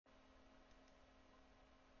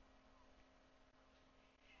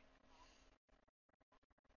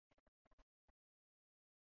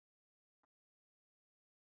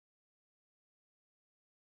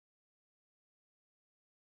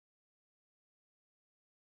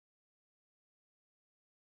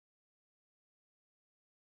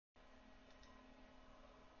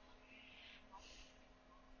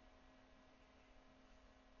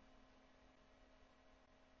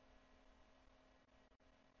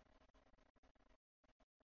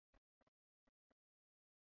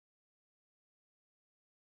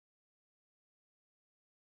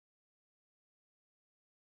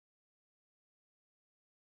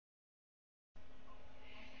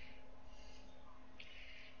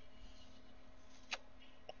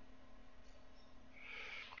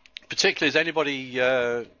Particularly, is anybody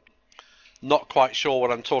not quite sure what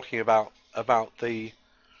I'm talking about the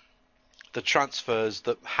transfers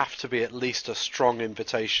that have to be at least a strong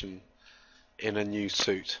invitation in a new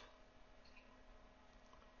suit?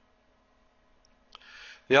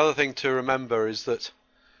 The other thing to remember is that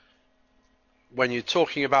when you're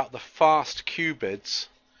talking about the fast Q bids,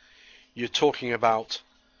 you're talking about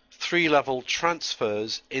 3-level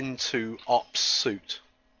transfers into ops suit.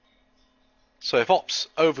 So if ops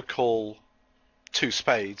overcall 2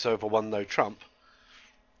 spades over 1 no trump,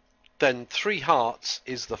 then 3 hearts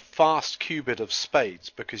is the fast Q bid of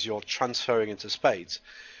spades because you're transferring into spades.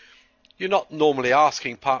 You're not normally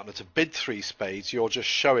asking partner to bid 3 spades, you're just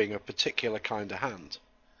showing a particular kind of hand,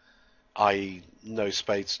 i.e. no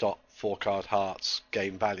spade stop, 4-card hearts,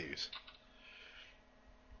 game values.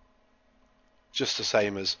 Just the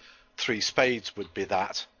same as 3 spades would be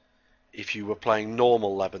that if you were playing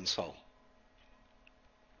normal Lebensol.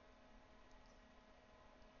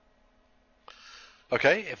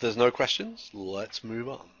 Okay, if there's no questions, let's move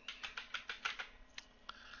on.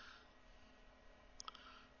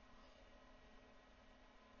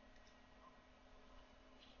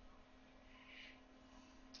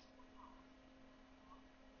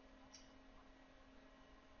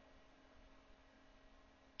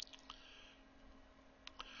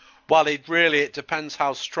 Well, it depends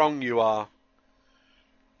how strong you are.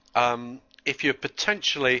 If you're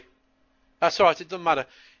potentially, that's all right, it doesn't matter.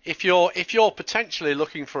 If you're potentially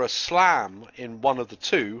looking for a slam in one of the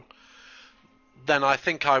two, then I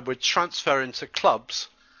think I would transfer into clubs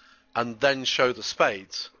and then show the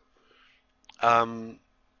spades.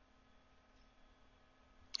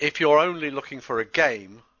 If you're only looking for a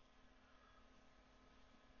game,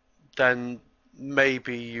 then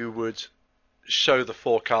maybe you would show the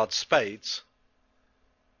 4-card spades.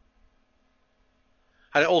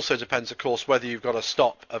 And it also depends, of course, whether you've got a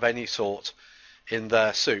stop of any sort in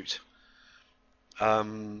their suit.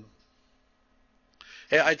 It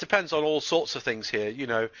depends on all sorts of things here. You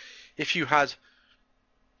know, if you had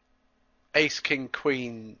ace, king,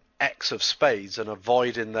 queen, X of spades and a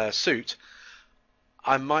void in their suit,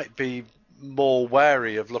 I might be more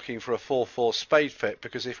wary of looking for a 4-4 spade fit,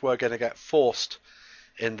 because if we're going to get forced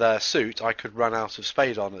in their suit, I could run out of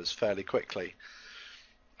spade honours fairly quickly.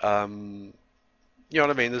 You know what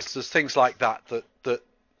I mean? There's things like that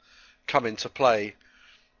come into play.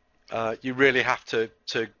 You really have to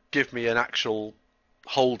give me an actual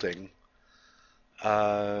holding,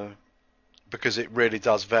 because it really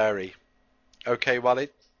does vary. Okay, Walid?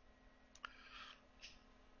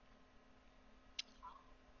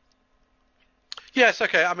 Yes,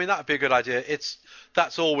 okay. I mean, that would be a good idea.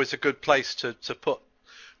 That's always a good place to put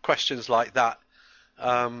questions like that.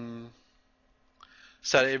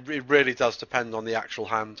 So it really does depend on the actual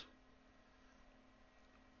hand.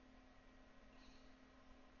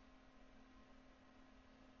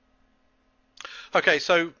 Okay,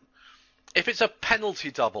 so if it's a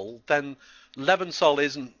penalty double, then Lebensol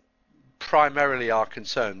isn't primarily our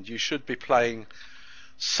concern. You should be playing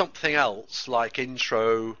something else like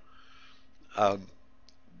intro,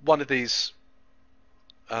 one of these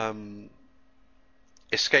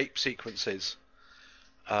escape sequences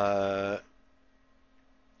over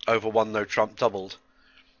 1 no trump doubled,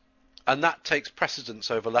 and that takes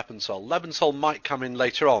precedence over Lebensol. Lebensol might come in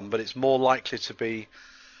later on, but it's more likely to be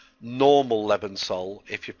normal Lebensol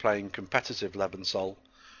if you're playing competitive Lebensol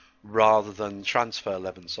rather than transfer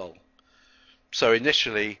Lebensol. So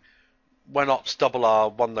initially, when ops double R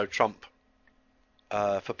 1 no trump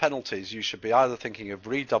for penalties, you should be either thinking of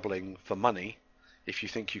redoubling for money if you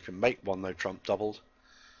think you can make 1 no trump doubled,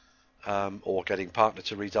 or getting partner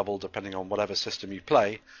to redouble depending on whatever system you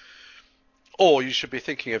play, or you should be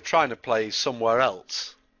thinking of trying to play somewhere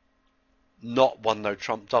else, not 1 no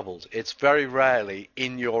trump doubled. It's very rarely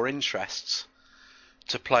in your interests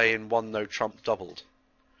to play in 1 no trump doubled.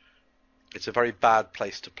 It's a very bad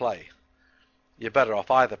place to play. You're better off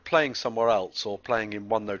either playing somewhere else or playing in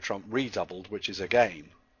 1 no trump redoubled, which is a game.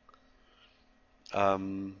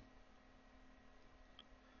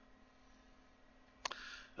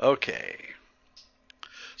 Okay,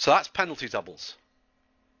 so that's penalty doubles,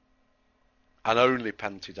 and only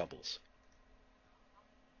penalty doubles.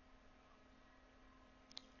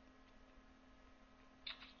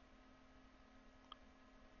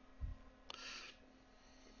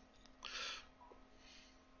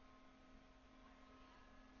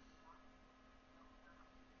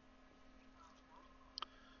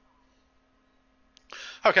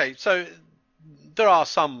 Okay, so there are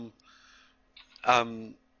some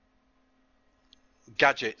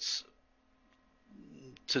gadgets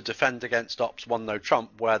to defend against ops one no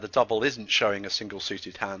trump where the double isn't showing a single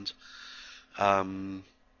suited hand. Some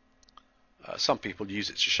people use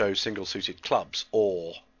it to show single suited clubs,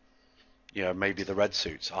 or maybe the red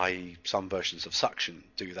suits, i.e. some versions of suction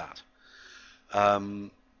do that.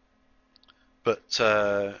 But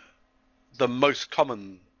the most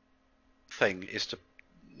common thing is to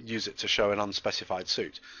use it to show an unspecified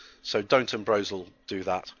suit. So don't and Brosel do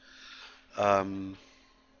that.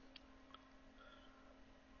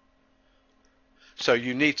 So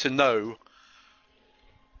you need to know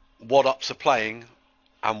what ups are playing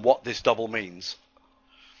and what this double means.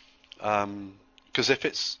 Because if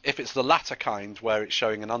it's the latter kind where it's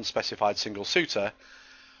showing an unspecified single suitor,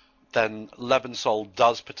 then Lebensol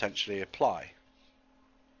does potentially apply.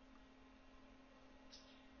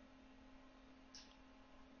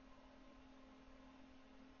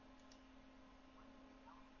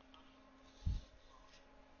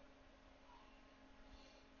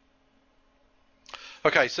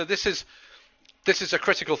 Okay, so this is a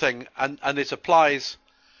critical thing, and it applies.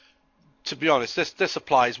 To be honest, this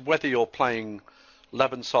applies whether you're playing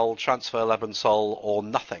Lebensol, transfer Lebensol, or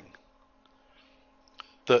nothing.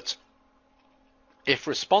 That if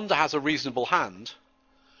responder has a reasonable hand,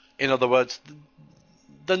 in other words,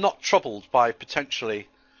 they're not troubled by potentially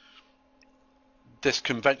this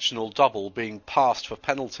conventional double being passed for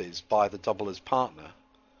penalties by the doubler's partner,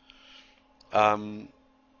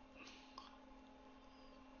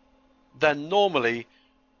 then normally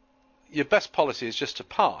your best policy is just to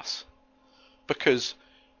pass, because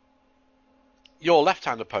your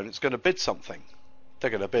left-hand opponent's going to bid something.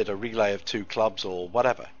 They're going to bid a relay of 2 clubs or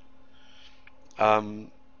whatever.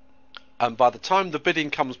 And by the time the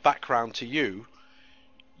bidding comes back round to you,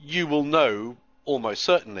 you will know almost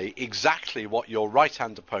certainly exactly what your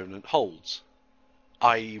right-hand opponent holds,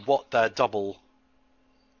 i.e. what their double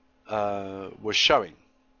was showing.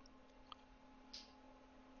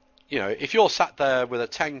 If you're sat there with a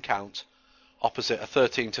 10 count opposite a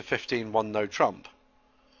 13 to 15 one no trump,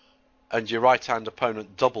 and your right-hand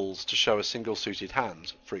opponent doubles to show a single suited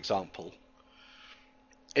hand, for example,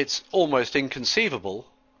 it's almost inconceivable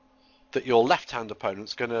that your left-hand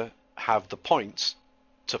opponent's going to have the points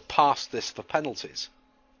to pass this for penalties.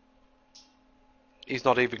 He's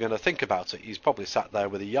not even going to think about it. He's probably sat there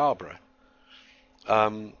with a Yarborough,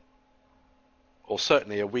 or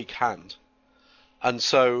certainly a weak hand. And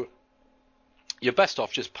so you're best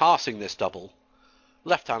off just passing this double.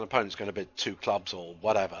 Left-hand opponent's going to bid 2 clubs or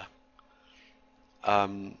whatever.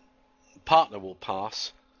 Partner will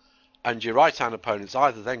pass, and your right-hand opponent's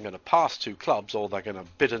either then going to pass 2 clubs or they're going to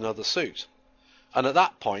bid another suit. And at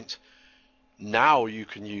that point, now you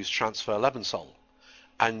can use transfer Lebensol,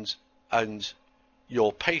 and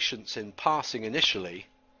your patience in passing initially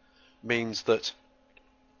means that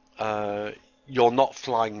you're not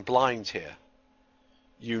flying blind here.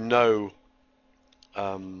 You know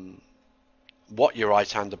what your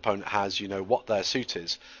right-hand opponent has, you know what their suit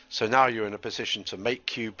is. So now you're in a position to make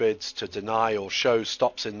cue bids, to deny or show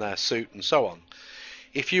stops in their suit, and so on.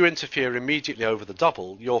 If you interfere immediately over the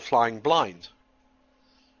double, you're flying blind.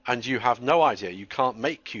 And you have no idea. You can't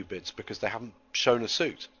make cue bids because they haven't shown a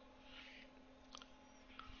suit.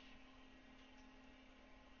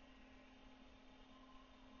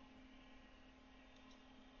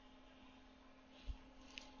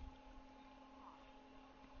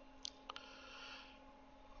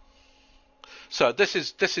 So this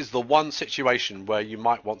is the one situation where you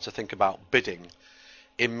might want to think about bidding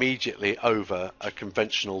immediately over a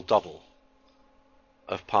conventional double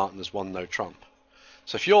of partners one no trump.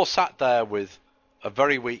 So if you're sat there with a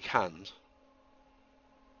very weak hand,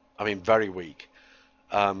 I mean very weak,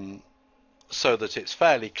 so that it's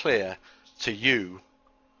fairly clear to you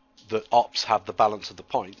that ops have the balance of the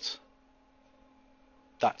points,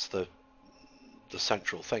 that's the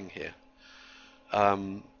central thing here.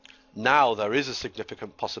 Now there is a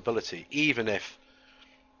significant possibility, even if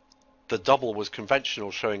the double was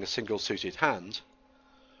conventional showing a single suited hand,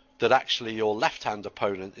 that actually your left-hand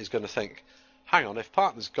opponent is going to think, hang on, if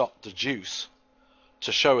partner's got the juice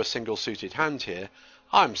to show a single suited hand here,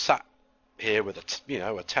 I'm sat here with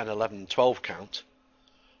a 10, 11, 12 count,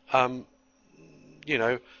 and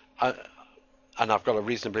I've got a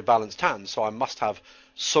reasonably balanced hand, so I must have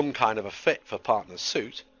some kind of a fit for partner's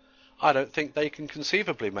suit. I don't think they can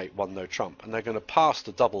conceivably make one no trump, and they're going to pass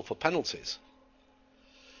the double for penalties.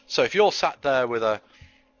 So if you're sat there with a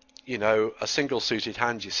single suited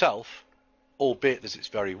hand yourself, albeit that it's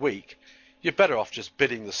very weak, you're better off just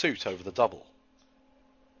bidding the suit over the double.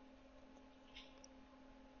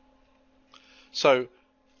 So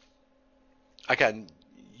again,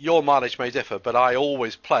 your mileage may differ, but I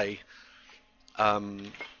always play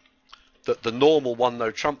that the normal one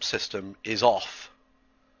no trump system is off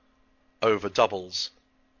over doubles.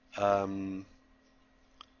 You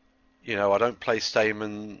know, I don't play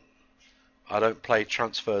Stayman, I don't play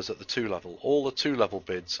transfers at the 2 level. All the 2 level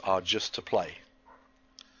bids are just to play.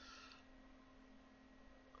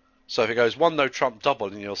 So if it goes 1 no trump double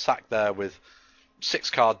and you're sacked there with 6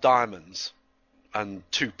 card diamonds and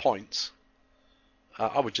 2 points,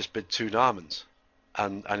 I would just bid 2 diamonds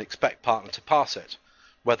and expect partner to pass it,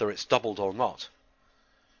 whether it's doubled or not.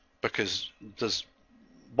 Because there's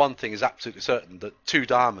one thing is absolutely certain, that 2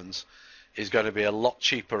 diamonds is going to be a lot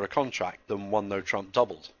cheaper a contract than 1 no trump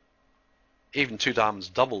doubled. Even 2 diamonds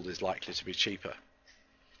doubled is likely to be cheaper,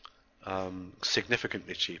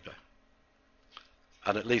 significantly cheaper.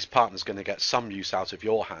 And at least partner's going to get some use out of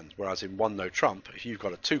your hand, whereas in 1 no trump, if you've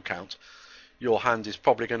got a 2 count, your hand is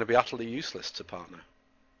probably going to be utterly useless to partner.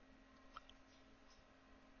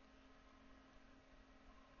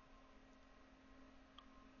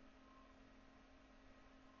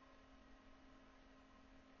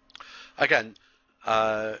 Again,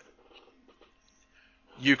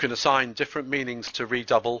 you can assign different meanings to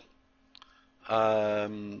redouble.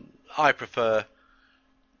 I prefer,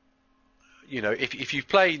 you know, if you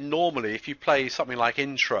play normally, if you play something like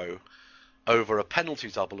intro over a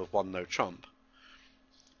penalty double of 1 no trump,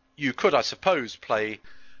 you could, I suppose, play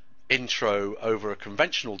intro over a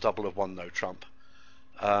conventional double of 1 no trump,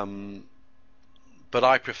 but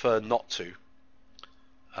I prefer not to.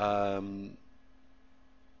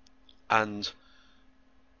 And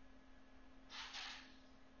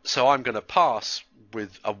so I'm going to pass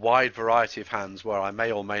with a wide variety of hands where I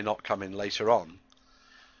may or may not come in later on.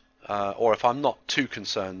 Or if I'm not too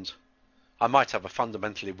concerned, I might have a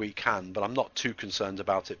fundamentally weak hand, but I'm not too concerned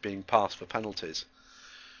about it being passed for penalties.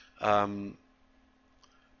 But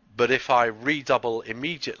if I redouble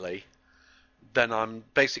immediately, then I'm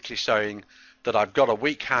basically showing that I've got a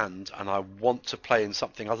weak hand and I want to play in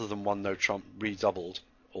something other than 1 no trump redoubled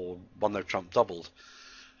or 1 no trump doubled.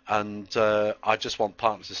 And I just want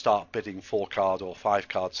partners to start bidding 4 card or 5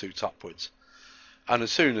 card suits upwards. And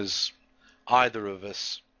as soon as either of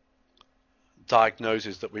us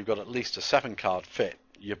diagnoses that we've got at least a 7 card fit,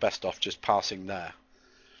 you're best off just passing there,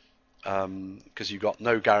 because you've got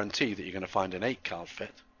no guarantee that you're going to find an 8 card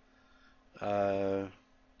fit. So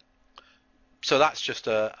that's just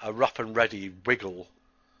a rough and ready wiggle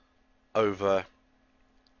over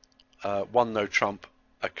 1 no trump,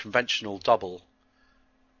 a conventional double,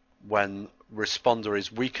 when responder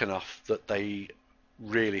is weak enough that they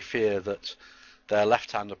really fear that their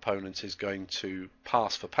left-hand opponent is going to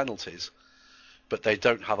pass for penalties, but they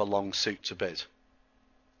don't have a long suit to bid.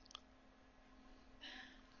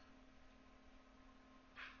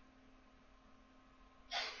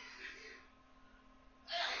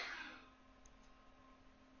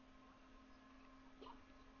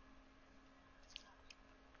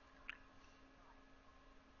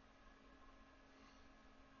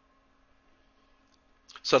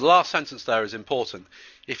 So the last sentence there is important.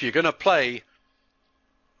 If you're going to play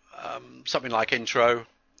something like intro,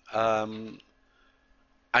 and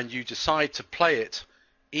you decide to play it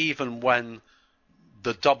even when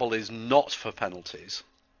the double is not for penalties,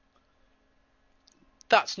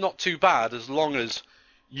 that's not too bad as long as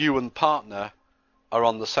you and partner are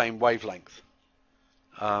on the same wavelength.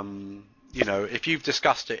 You know, if you've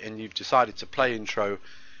discussed it and you've decided to play intro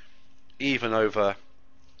even over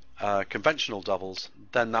conventional doubles,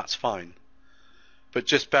 then that's fine. But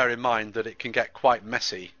just bear in mind that it can get quite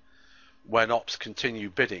messy when ops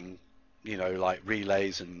continue bidding, you know, like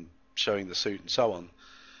relays and showing the suit and so on,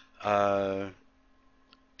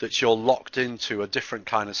 that you're locked into a different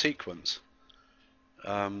kind of sequence.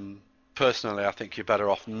 Personally, I think you're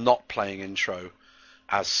better off not playing intro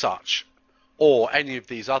as such, or any of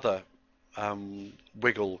these other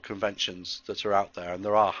wiggle conventions that are out there, and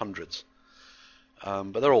there are hundreds.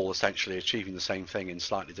 But they're all essentially achieving the same thing in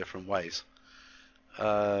slightly different ways.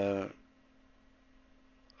 I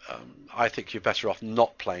think you're better off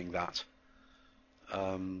not playing that,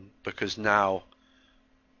 because now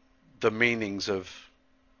the meanings of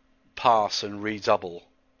pass and redouble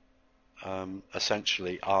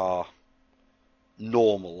essentially are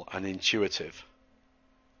normal and intuitive.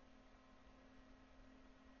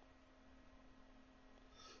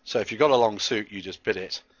 So if you've got a long suit, you just bid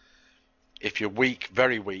it. If you're weak,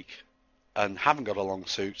 very weak, and haven't got a long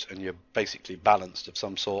suit and you're basically balanced of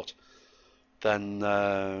some sort, then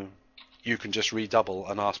you can just redouble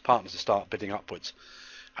and ask partners to start bidding upwards,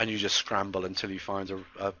 and you just scramble until you find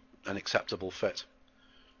an acceptable fit.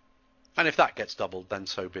 And if that gets doubled, then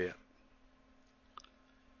so be it.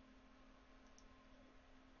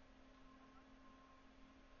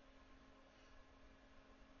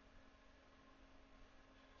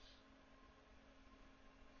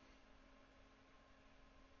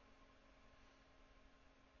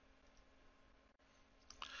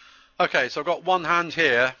 Okay, so I've got one hand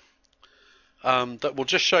here that will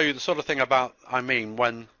just show you the sort of thing I mean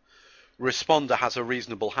when responder has a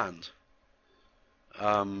reasonable hand.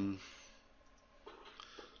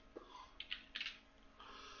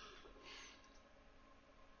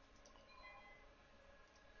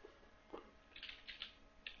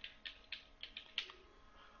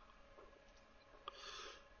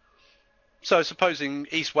 So supposing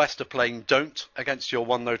East-West are playing don't against your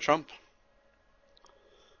one no trump.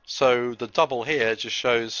 So the double here just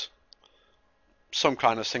shows some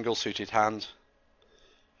kind of single suited hand.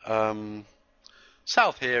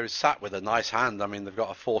 South here is sat with a nice hand. I mean, they've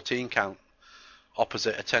got a 14 count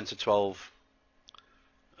opposite a 10 to 12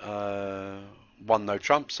 one no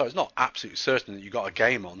trump, so it's not absolutely certain that you've got a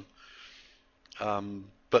game on.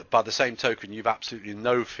 But by the same token, you've absolutely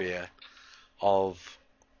no fear of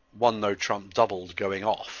one no trump doubled going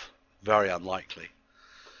off. Very unlikely.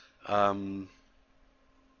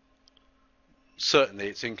 Certainly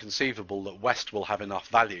it's inconceivable that West will have enough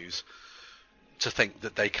values to think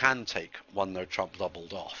that they can take one no trump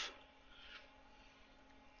doubled off.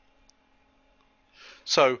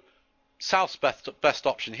 So South's best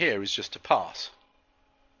option here is just to pass.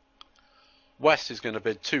 West is going to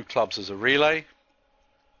bid 2 clubs as a relay.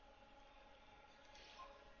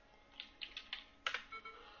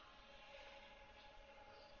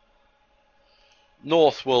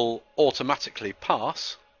 North will automatically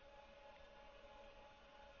pass.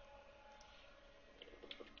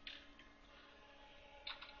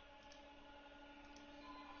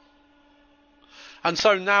 And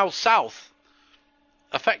so now South,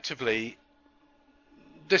 effectively,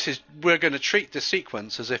 we're going to treat this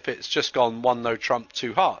sequence as if it's just gone one no trump,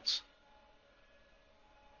 2 hearts.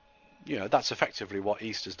 You know, that's effectively what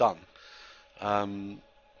East has done.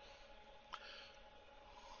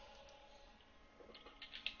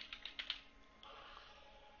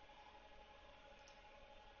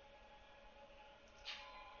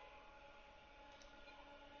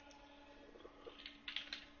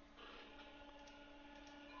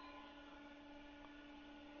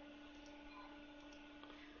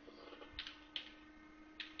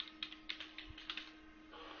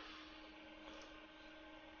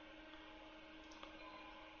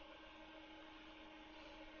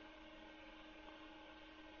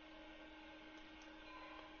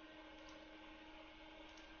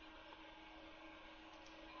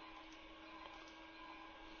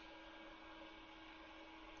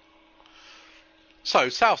 So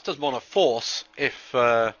South doesn't want to force if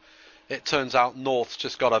it turns out North's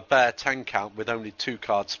just got a bare 10 count with only 2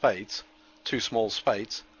 card spades, 2 small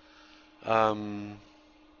spades. So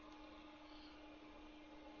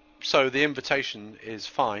the invitation is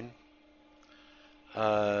fine.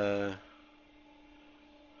 I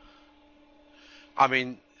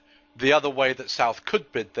mean, the other way that South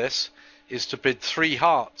could bid this is to bid 3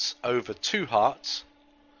 hearts over 2 hearts,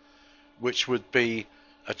 which would be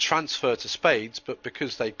a transfer to spades, but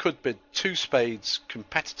because they could bid 2 spades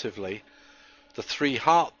competitively, the 3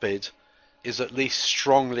 heart bid is at least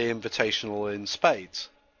strongly invitational in spades.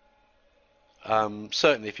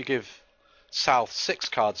 Certainly if you give South 6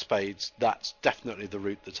 card spades, that's definitely the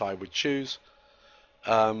route that I would choose.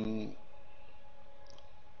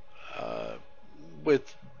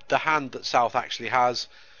 With the hand that South actually has,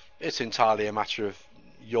 it's entirely a matter of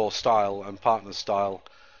your style and partner's style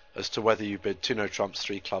as to whether you bid 2 no trumps,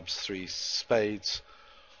 3 clubs, 3 spades,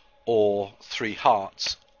 or 3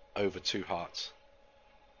 hearts over 2 hearts.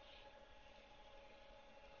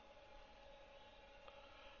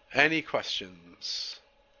 Any questions?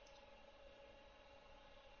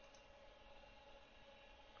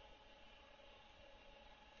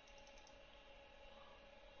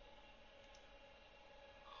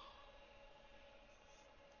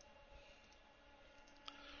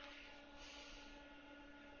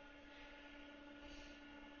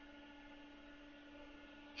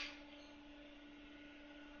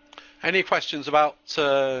 Any questions about,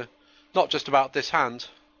 not just about this hand?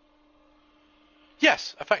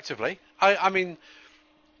 Yes, effectively. I mean,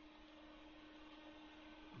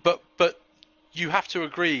 but you have to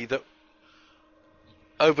agree that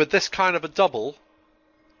over this kind of a double,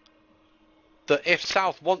 that if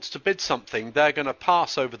South wants to bid something, they're going to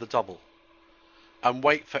pass over the double and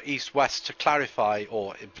wait for East-West to clarify,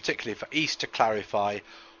 or particularly for East to clarify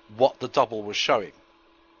what the double was showing.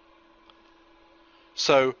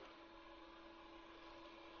 So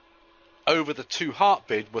over the 2 heart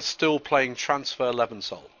bid, we're still playing transfer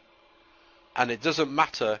Lebensoll, and it doesn't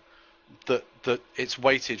matter that it's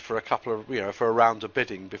waited for a couple of, for a round of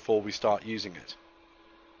bidding before we start using it.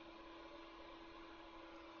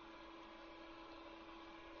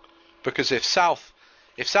 Because if South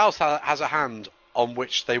If South has a hand on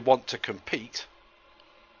which they want to compete,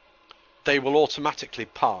 they will automatically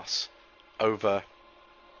pass over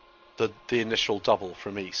the initial double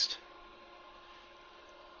from East.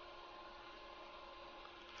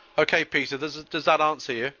 Okay, Peter, does that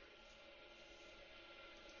answer you?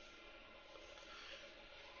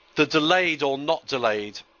 The delayed or not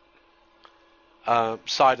delayed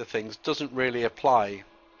side of things doesn't really apply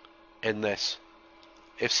in this.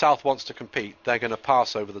 If South wants to compete, they're going to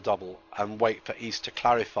pass over the double and wait for East to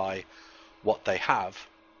clarify what they have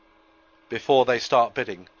before they start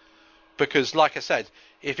bidding. Because, like I said,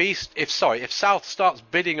 if South starts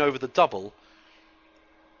bidding over the double,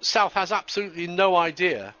 South has absolutely no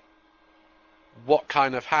idea what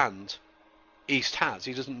kind of hand East has.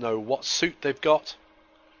 He doesn't know what suit they've got.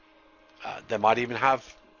 They might even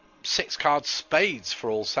have 6-card spades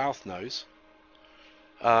for all South knows.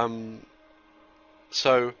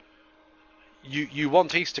 So you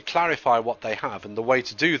want East to clarify what they have, and the way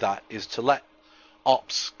to do that is to let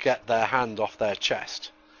Ops get their hand off their chest,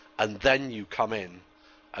 and then you come in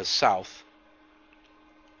as South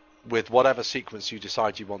with whatever sequence you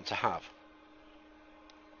decide you want to have.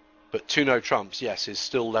 But 2 no trumps, yes, is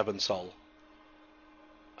still Levensol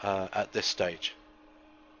at this stage.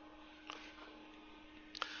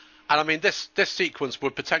 And I mean, this sequence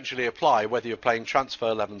would potentially apply whether you're playing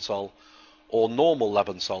transfer Levensol or normal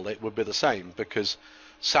Levenson. It would be the same, because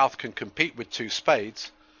South can compete with 2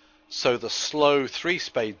 spades, so the slow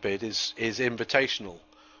 3-spade bid is invitational,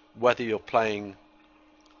 whether you're playing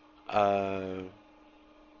transfer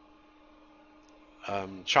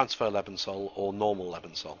Levenson or normal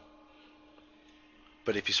Levenson.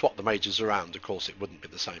 But if you swap the majors around, of course, it wouldn't be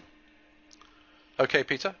the same. Okay,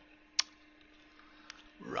 Peter?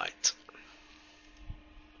 Right.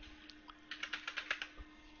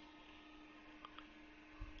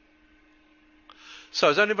 So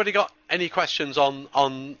has anybody got any questions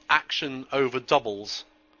on action over doubles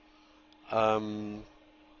by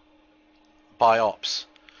Ops?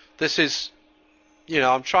 This is,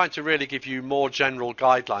 I'm trying to really give you more general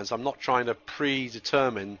guidelines. I'm not trying to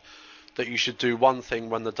predetermine that you should do one thing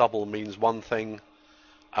when the double means one thing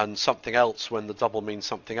and something else when the double means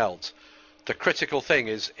something else. The critical thing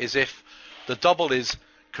is if the double is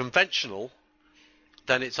conventional,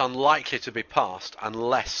 then it's unlikely to be passed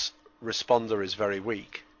unless responder is very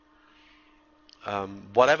weak.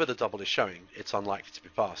 Whatever the double is showing, it's unlikely to be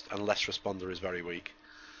passed unless responder is very weak.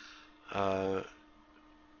 And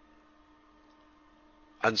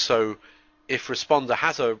so if responder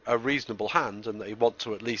has a reasonable hand and they want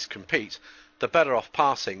to at least compete, they're better off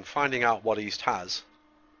passing, finding out what East has,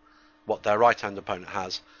 what their right hand opponent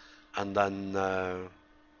has, and then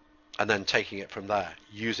taking it from there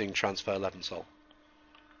using transfer Levenson.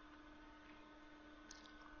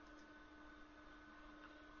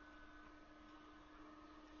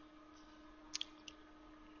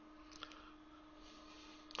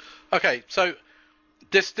 Okay, so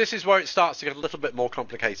this is where it starts to get a little bit more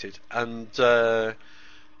complicated, and I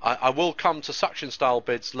will come to suction style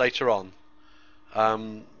bids later on.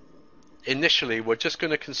 Initially, we're just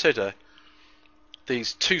going to consider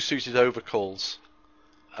these 2 suited overcalls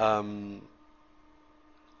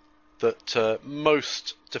that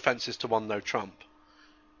most defences to 1 no trump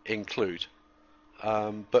include.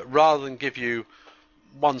 But rather than give you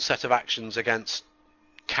one set of actions against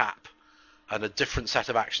Cap and a different set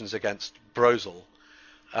of actions against Brozil,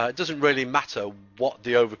 it doesn't really matter what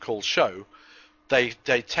the overcalls show. They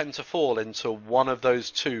tend to fall into one of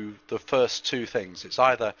those two, the first 2 things. It's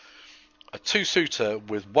either a 2-suiter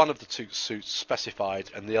with one of the 2 suits specified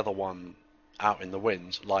and the other one out in the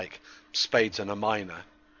wind, like spades and a minor.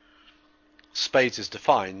 Spades is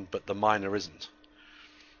defined, but the minor isn't.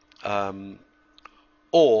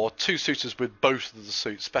 Or 2 suitors with both of the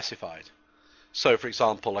suits specified. So, for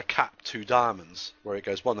example, a Cap 2 diamonds, where it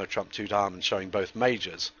goes 1 no trump 2 diamonds, showing both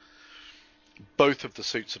majors. Both of the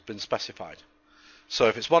suits have been specified. So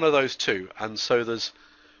if it's one of those 2, and so there's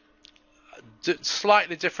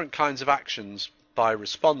slightly different kinds of actions by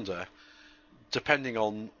responder, depending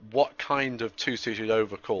on what kind of 2-suited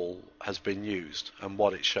overcall has been used and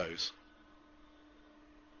what it shows.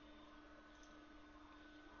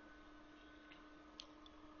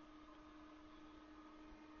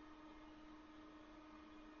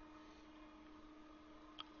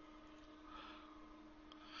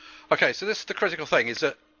 Okay, so this is the critical thing, is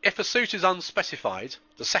that if a suit is unspecified,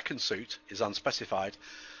 the second suit is unspecified,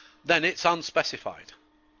 then it's unspecified.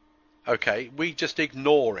 Okay, we just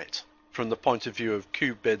ignore it from the point of view of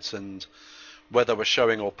cube bids and whether we're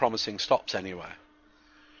showing or promising stops anywhere.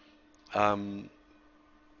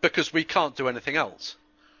 Because we can't do anything else.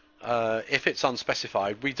 if it's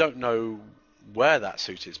unspecified, we don't know where that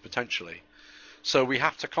suit is potentially. So we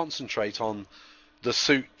have to concentrate on the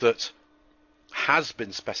suit that has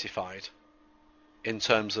been specified in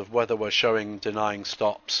terms of whether we're showing denying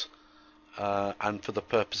stops and for the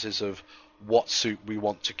purposes of what suit we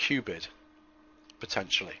want to q-bid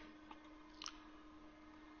potentially.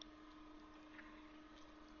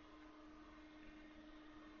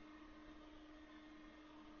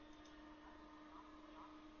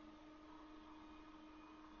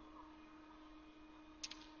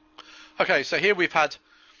 Okay, so here we've had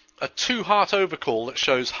a 2-heart overcall that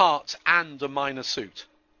shows hearts and a minor suit.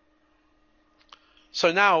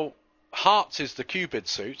 So now hearts is the q-bid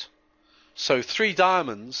suit, so 3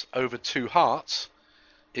 diamonds over 2 hearts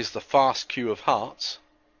is the fast queue of hearts,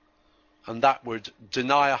 and that would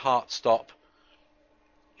deny a heart stop,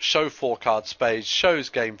 show 4-card spades, shows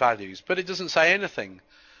game values, but it doesn't say anything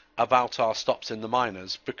about our stops in the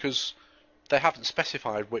minors because they haven't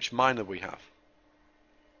specified which minor we have.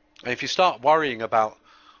 And if you start worrying about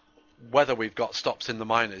whether we've got stops in the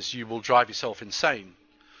minors, you will drive yourself insane.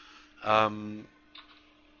 And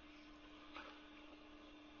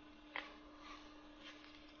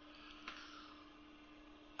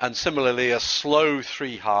similarly, a slow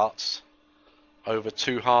 3 hearts over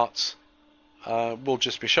 2 hearts will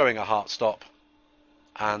just be showing a heart stop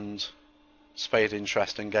and spade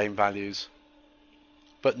interest and game values.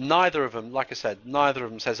 But neither of them, like I said, neither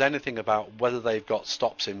of them says anything about whether they've got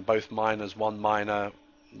stops in both minors, 1 minor,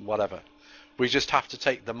 whatever. We just have to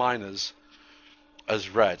take the minors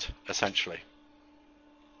as read, essentially.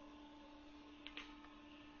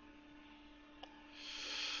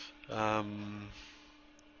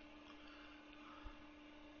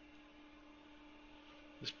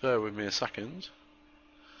 Just bear with me a second.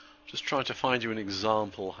 Just trying to find you an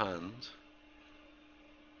example hand.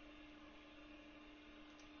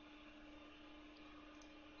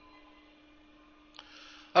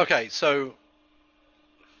 Okay, so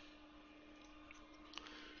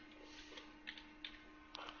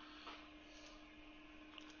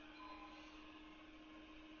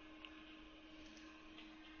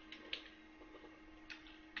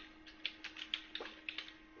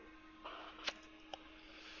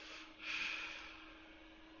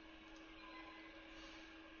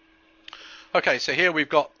here we've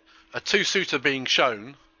got a 2-suiter being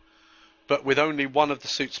shown, but with only one of the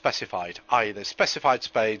suits specified, i.e. they've specified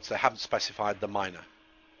spades, they haven't specified the minor.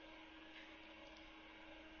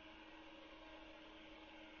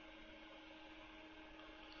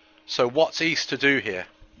 So what's East to do here?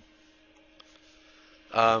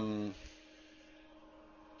 Well,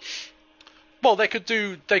 they could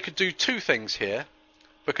do 2 things here,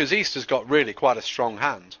 because East has got really quite a strong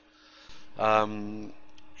hand.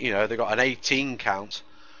 You know, they've got an 18 count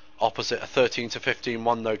opposite a 13 to 15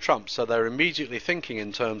 1 no trump, so they're immediately thinking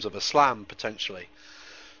in terms of a slam potentially.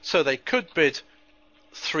 So they could bid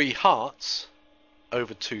 3 hearts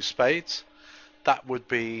over 2 spades. That would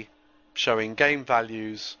be showing game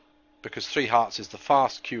values, because 3 hearts is the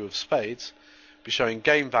fast queue of spades, be showing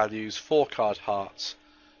game values, 4-card hearts,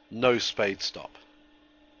 no spade stop.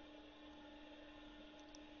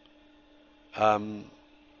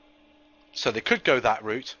 So they could go that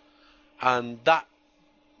route, and that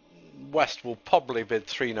West will probably bid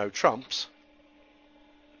 3 no trumps.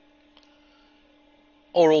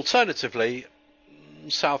 Or alternatively,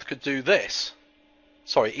 South could do this.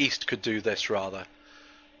 Sorry, East could do this rather.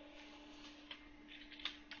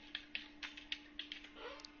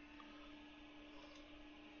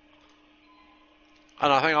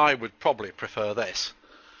 And I think I would probably prefer this.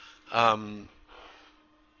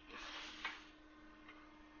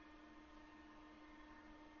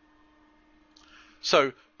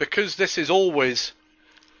 So, because this is always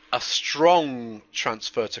a strong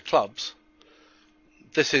transfer to clubs,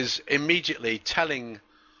 this is immediately telling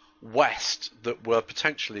West that we're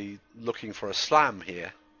potentially looking for a slam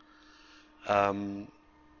here.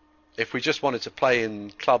 If we just wanted to play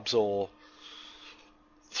in clubs or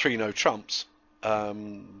 3 no trumps,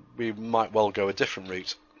 we might well go a different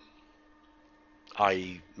route,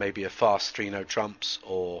 i.e. maybe a fast 3 no trumps,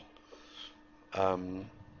 or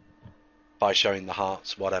by showing the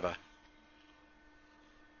hearts, whatever.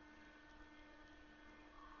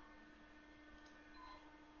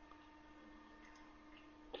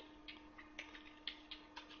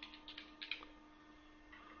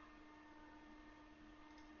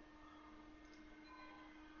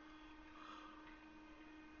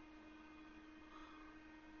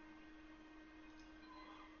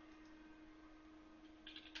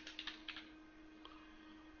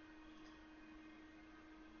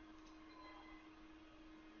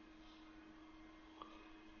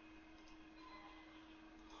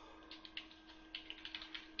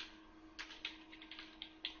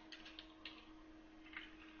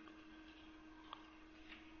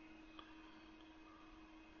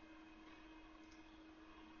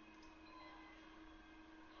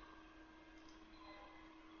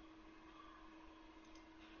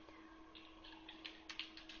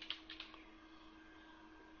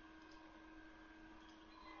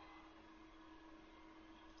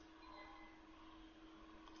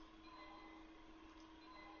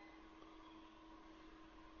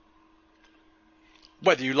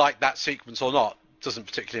 Whether you like that sequence or not doesn't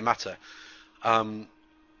particularly matter. All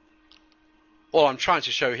I'm trying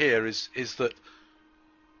to show here is that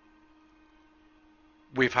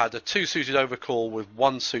we've had a two-suited overcall with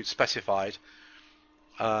one suit specified.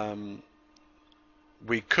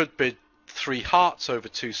 We could bid 3 hearts over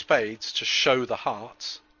 2 spades to show the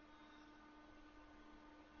hearts.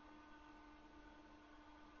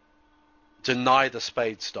 Deny the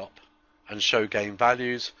spade stop and show game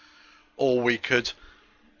values. Or we could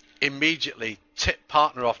immediately tip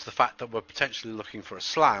partner off to the fact that we're potentially looking for a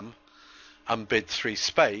slam and bid 3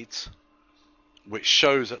 spades, which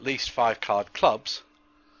shows at least 5 card clubs.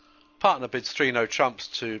 Partner bids 3 no trumps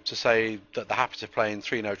to say that they're happy to play in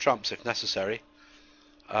 3 no trumps if necessary.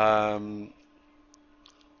 And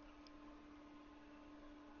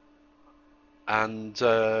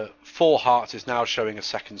 4 hearts is now showing a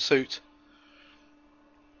second suit.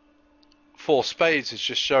 4 spades is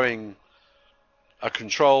just showing a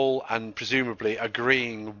control and presumably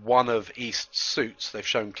agreeing one of East's suits. They've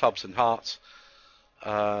shown clubs and hearts,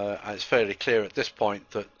 and it's fairly clear at this point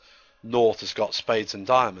that North has got spades and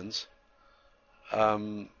diamonds.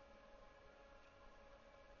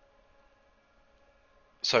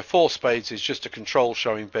 So 4 spades is just a control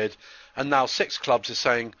showing bid, and now 6 clubs is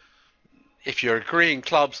saying, if you're agreeing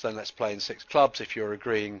clubs, then let's play in 6 clubs. If you're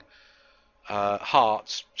agreeing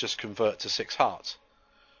hearts, just convert to 6 hearts.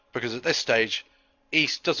 Because at this stage,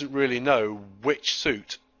 East doesn't really know which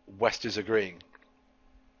suit West is agreeing.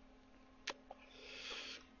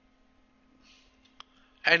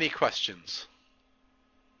 Any questions?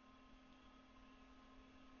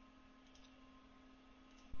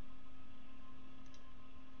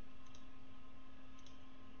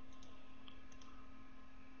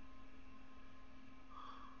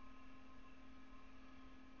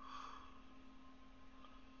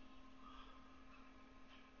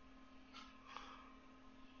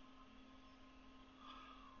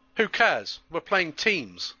 Who cares? We're playing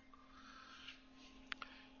teams.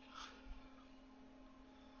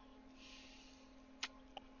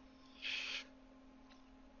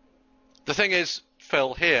 The thing is,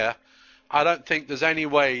 Phil, here, I don't think there's any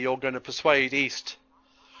way you're going to persuade East.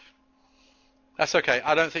 That's okay.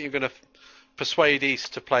 I don't think you're going to persuade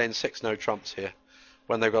East to play in 6 no trumps here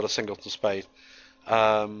when they've got a singleton spade.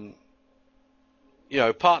 You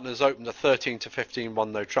know, partners opened a 13 to 15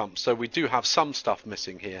 1 no trumps, so we do have some stuff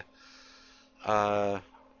missing here.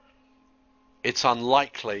 It's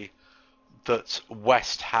unlikely that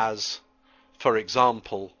West has, for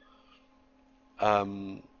example,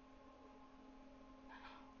 the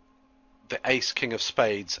ace king of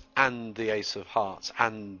spades and the ace of hearts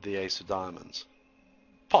and the ace of diamonds.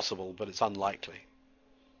 Possible, but it's unlikely.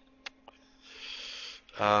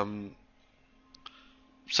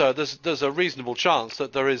 So there's a reasonable chance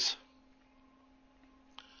that there is.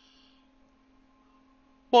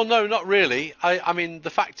 Well, no, not really. I mean, the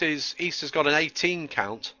fact is, East has got an 18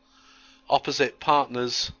 count opposite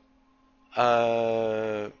partners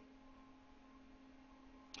 13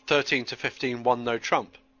 to 15 1 no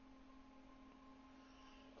trump.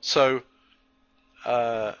 So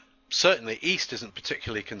certainly East isn't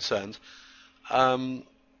particularly concerned.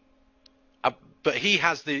 But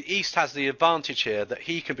East has the advantage here that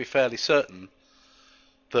he can be fairly certain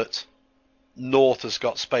that North has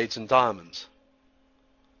got spades and diamonds.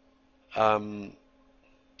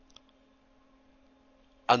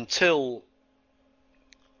 Until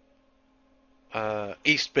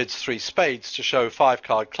East bids 3 spades to show 5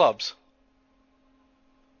 card clubs.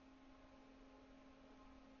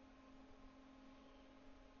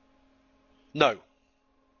 No,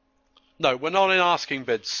 we're not in asking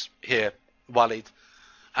bids here, Walid,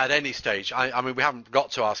 at any stage. I mean, we haven't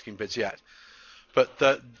got to asking bids yet, but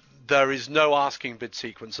there is no asking bid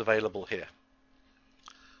sequence available here.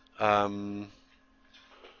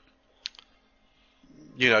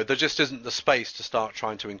 You know, there just isn't the space to start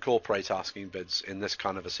trying to incorporate asking bids in this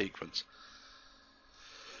kind of a sequence,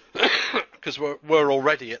 because we're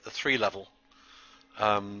already at the 3 level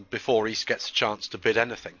before East gets a chance to bid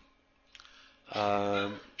anything.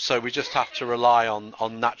 So we just have to rely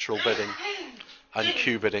on natural bidding and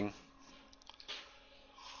Q bidding.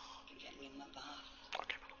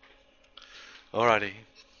 Okay. Alrighty.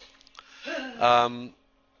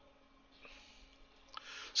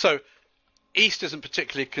 So East isn't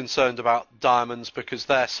particularly concerned about diamonds because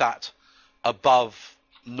they're sat above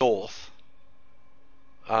North.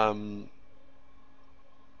 And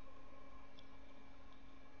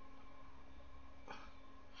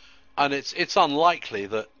it's unlikely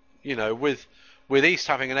that, you know, with East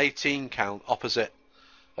having an 18 count opposite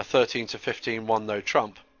a 13 to 15 1 no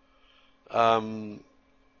trump,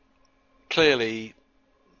 clearly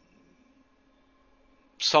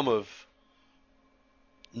some of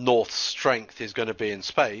North's strength is going to be in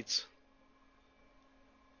spades,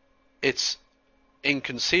 it's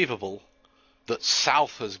inconceivable that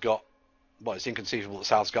South has got, well, it's inconceivable that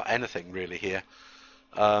South's got anything really here,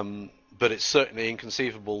 but it's certainly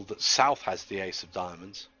inconceivable that South has the ace of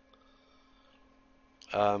diamonds.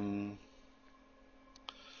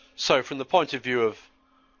 So from the point of view of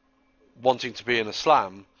wanting to be in a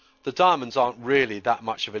slam, the diamonds aren't really that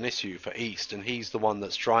much of an issue for East, and he's the one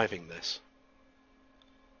that's driving this.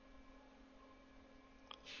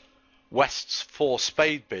 West's 4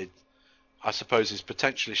 spade bid, I suppose, is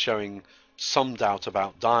potentially showing some doubt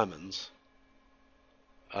about diamonds.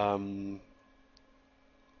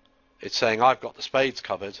 It's saying I've got the spades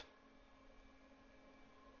covered,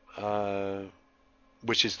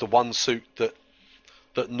 which is the one suit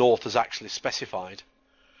that North has actually specified.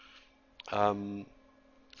 And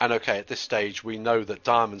okay, at this stage we know that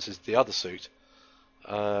diamonds is the other suit,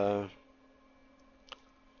 and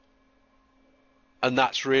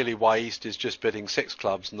that's really why East is just bidding 6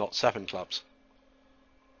 clubs, not 7 clubs.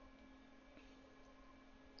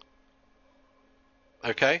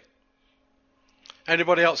 Okay.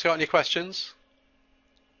 Anybody else got any questions?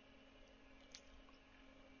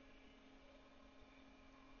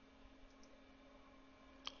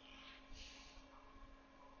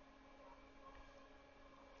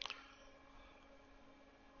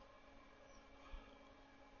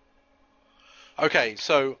 Okay,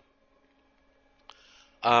 so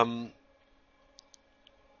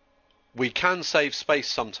we can save space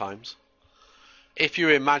sometimes. If you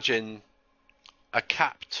imagine a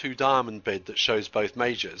cap 2 diamond bid that shows both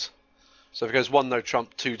majors, so if it goes 1 no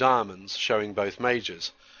trump 2 diamonds showing both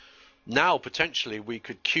majors, now potentially we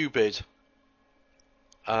could Q bid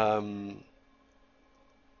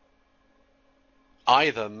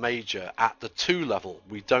either major at the 2 level.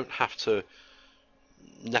 We don't have to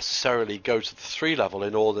necessarily go to the 3 level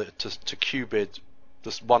in order to Q bid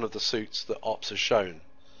this one of the suits that Ops has shown.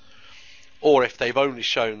 Or if they've only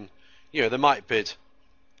shown, you know, they might bid,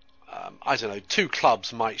 I don't know, 2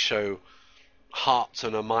 clubs might show hearts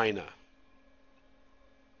and a minor.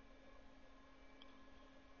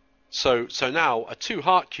 So now a 2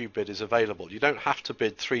 heart Q bid is available. You don't have to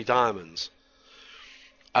bid 3 diamonds,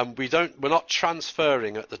 and we're not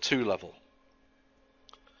transferring at the 2 level.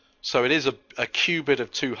 So it is a Q bid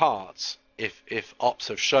of 2 hearts. If Ops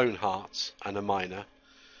have shown hearts and a minor,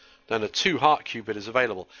 then a 2 heart Q bid is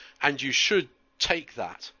available, and you should take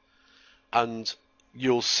that, and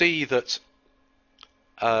you'll see that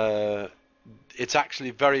it's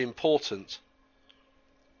actually very important,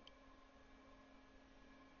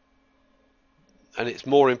 and it's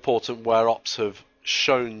more important where Ops have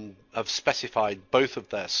specified both of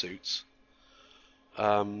their suits.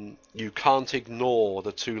 You can't ignore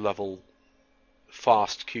the 2 level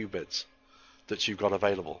fast Q bids that you've got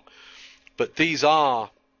available, but these are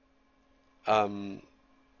the,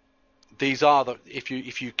 if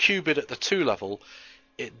you Q bid at the 2 level,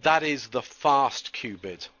 that is the fast Q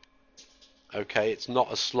bid. Okay, it's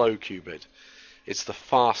not a slow Q bid, it's the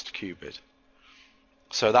fast Q bid.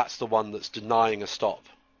 So that's the one that's denying a stop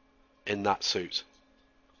in that suit.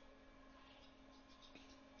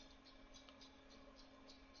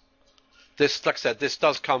 This, like I said, this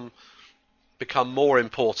does become more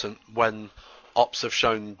important when Ops have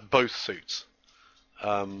shown both suits.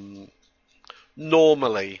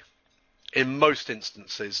 Normally, in most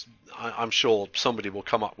instances, I'm sure somebody will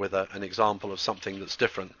come up with an example of something that's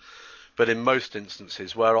different, but in most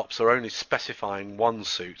instances where Ops are only specifying one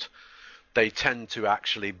suit, they tend to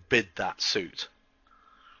actually bid that suit.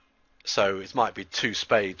 So it might be 2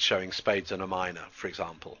 spades showing spades and a minor, for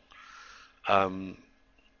example.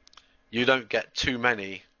 You don't get too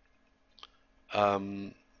many.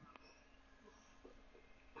 That's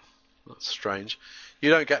strange. You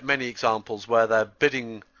don't get many examples where they're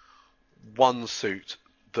bidding one suit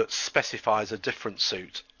that specifies a different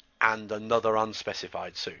suit and another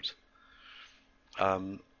unspecified suit.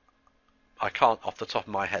 I can't, off the top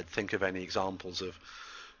of my head, think of any examples of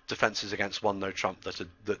defences against 1 no trump that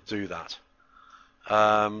do that.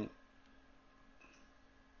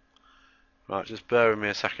 Right, just bear with me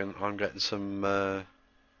a second. I'm getting some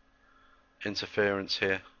interference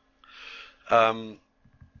here.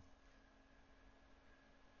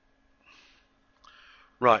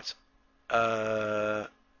 Right.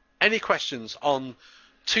 Any questions on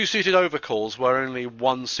 2 suited overcalls where only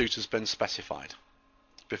one suit has been specified,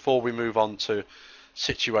 before we move on to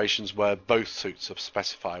situations where both suits are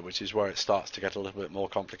specified, which is where it starts to get a little bit more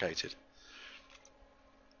complicated?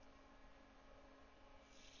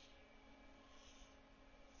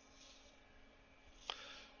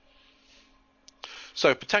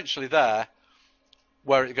 So potentially there,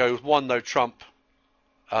 where it goes one no trump,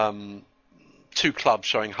 two clubs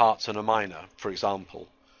showing hearts and a minor, for example,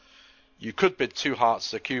 you could bid two hearts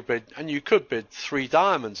as a Q bid, and you could bid three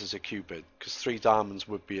diamonds as a Q bid, because three diamonds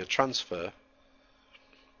would be a transfer.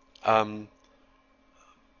 But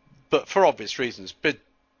for obvious reasons, bid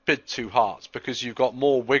two hearts, because you've got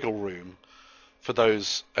more wiggle room for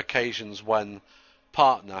those occasions when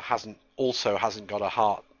partner hasn't got a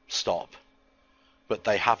heart stop, but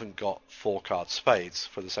they haven't got four card spades,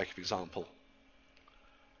 for the sake of example.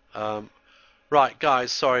 Right,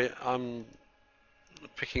 guys, sorry, I'm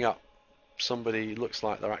picking up somebody. Looks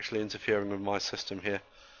like they're actually interfering with my system here.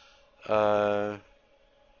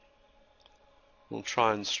 We'll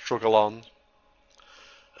try and struggle on.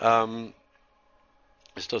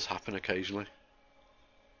 This does happen occasionally.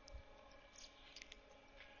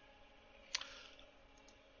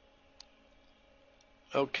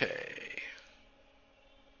 Okay.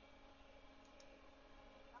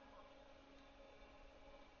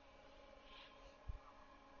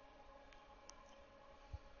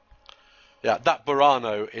 Yeah, that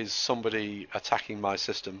Burano is somebody attacking my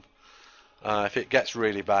system. If it gets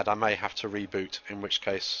really bad, I may have to reboot, in which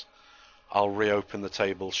case I'll reopen the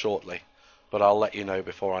table shortly. But I'll let you know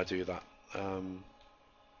before I do that.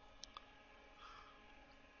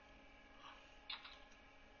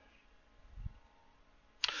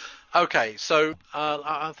 Okay, so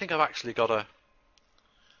I think I've actually got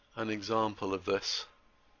an example of this.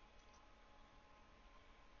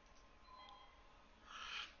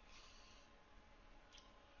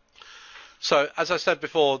 So, as I said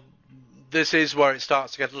before, this is where it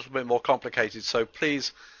starts to get a little bit more complicated. So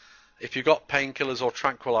please, if you've got painkillers or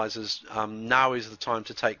tranquilizers, now is the time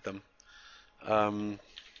to take them.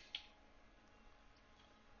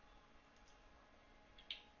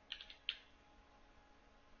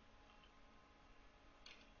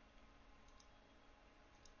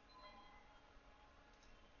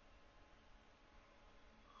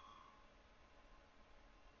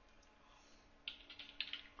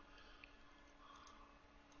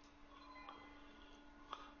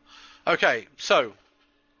 Okay, so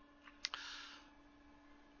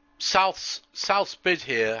South's bid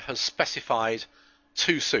here has specified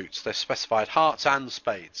two suits. They've specified hearts and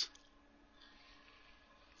spades.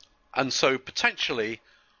 And so potentially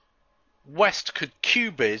West could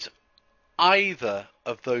Q bid either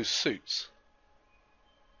of those suits.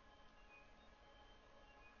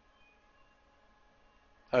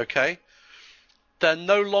 Okay? They're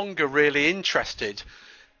no longer really interested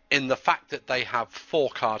in the fact that they have four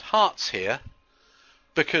card hearts here,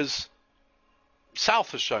 because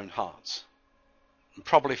South has shown hearts,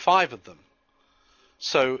 probably five of them.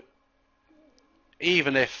 So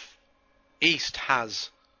even if East has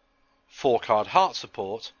four card heart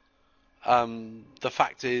support, the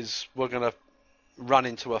fact is we're going to run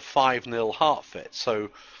into a 5-0 heart fit. So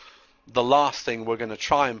the last thing we're going to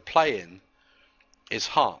try and play in is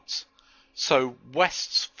hearts. So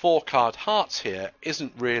West's four card hearts here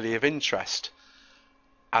isn't really of interest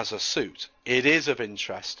as a suit. It is of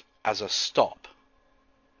interest as a stop.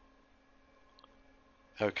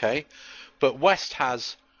 Okay, but West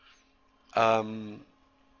has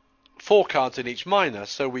four cards in each minor,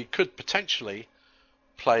 so we could potentially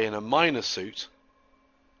play in a minor suit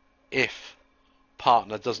if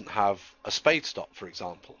partner doesn't have a spade stop, for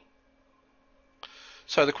example.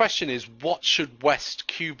 So the question is, what should West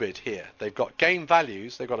Q bid here? They've got game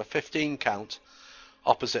values. They've got a 15 count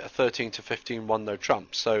opposite a 13 to 15 one no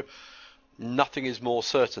trump. So nothing is more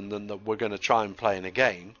certain than that we're going to try and play in a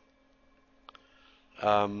game.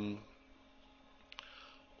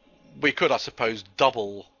 We could, I suppose,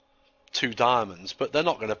 double two diamonds, but they're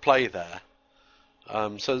not going to play there.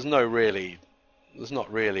 So there's not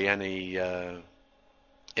really any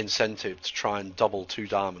incentive to try and double two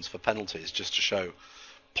diamonds for penalties just to show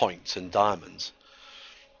points and diamonds,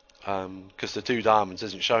 because the two diamonds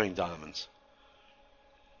isn't showing diamonds.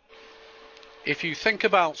 If you think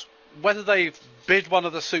about whether they've bid one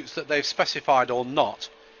of the suits that they've specified or not,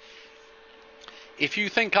 if you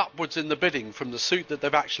think upwards in the bidding from the suit that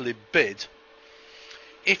they've actually bid,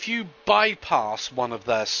 if you bypass one of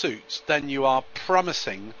their suits, then you are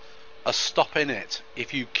promising a stop in it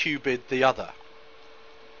if you Q bid the other.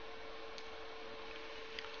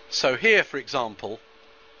 So here, for example,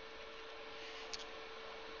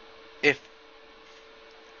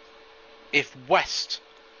 if West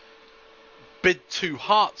bid two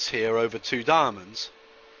hearts here over two diamonds,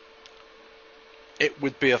 it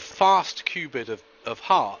would be a fast Q bid of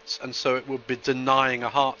hearts, and so it would be denying a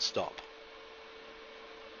heart stop.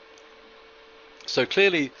 So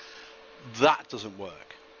clearly that doesn't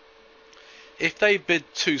work. If they bid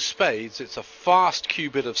 2 spades, it's a fast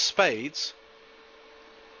cue bid of spades,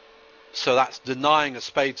 so that's denying a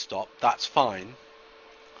spade stop. That's fine.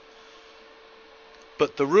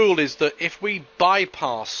 But the rule is that if we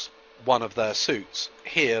bypass one of their suits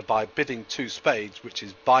here by bidding 2 spades, which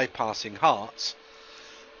is bypassing hearts,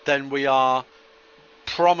 then we are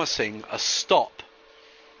promising a stop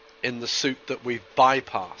in the suit that we've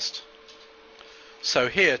bypassed. So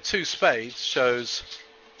here 2 spades shows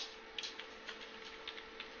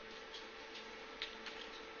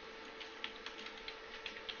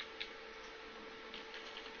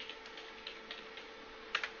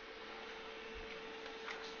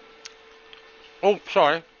oh,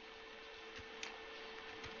 sorry.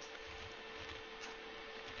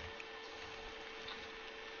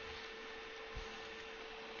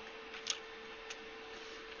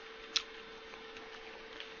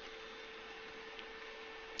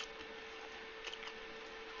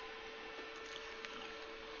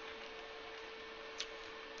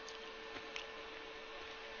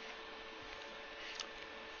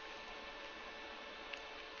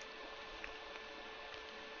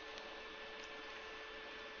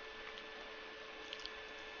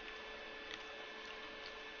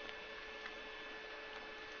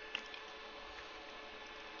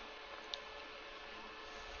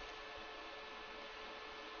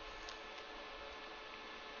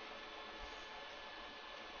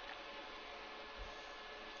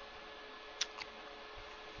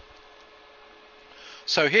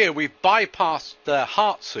 So here we've bypassed their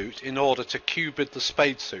heart suit in order to cue bid the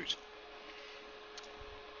spade suit.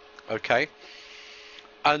 Okay,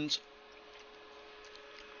 and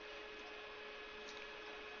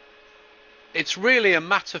it's really a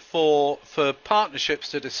matter for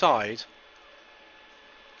partnerships to decide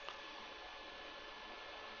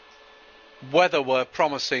whether we're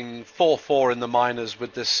promising 4-4 in the minors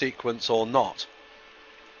with this sequence or not.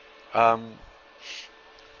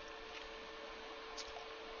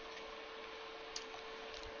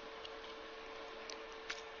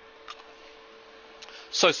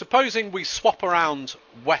 So supposing we swap around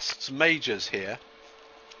West's majors here,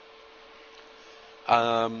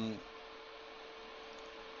 so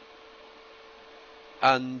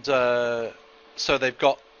they've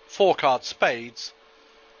got 4-card spades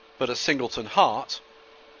but a singleton heart.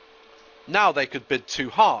 Now they could bid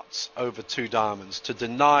 2 hearts over 2 diamonds to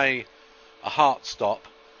deny a heart stop,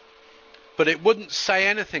 but it wouldn't say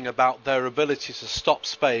anything about their ability to stop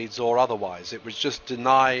spades or otherwise. It would just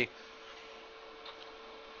deny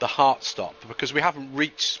the heart stop because we haven't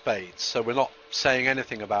reached spades, so we're not saying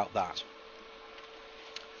anything about that.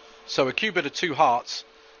 So a cue bid of 2 hearts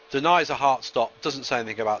denies a heart stop, doesn't say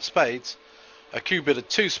anything about spades. A cue bid of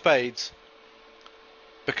 2 spades,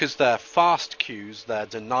 because they're fast cues, they're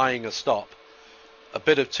denying a stop. A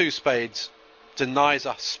bid of 2 spades denies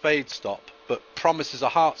a spade stop but promises a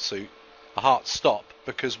heart suit, a heart stop,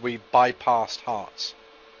 because we bypassed hearts.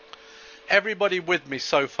 Everybody with me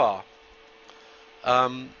so far?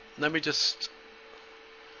 Let me just,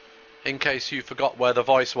 in case you forgot where the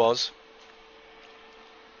voice was.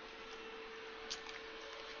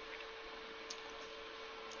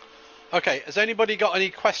 Okay, has anybody got any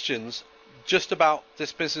questions just about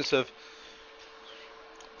this business of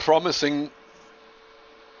promising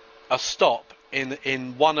a stop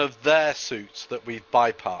in one of their suits that we've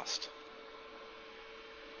bypassed?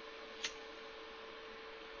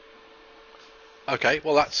 Okay,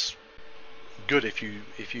 well that's good if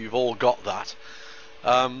you've all got that.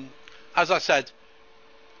 As I said,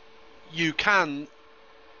 you can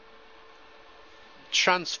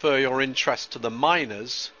transfer your interest to the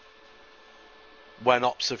minors when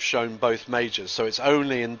ops have shown both majors, so it's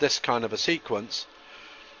only in this kind of a sequence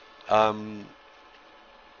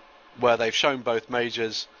where they've shown both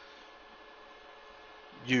majors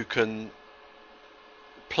you can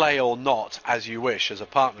play or not as you wish as a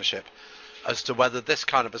partnership as to whether this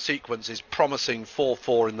kind of a sequence is promising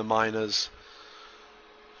 4-4 in the minors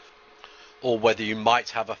or whether you might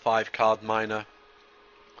have a 5-card minor.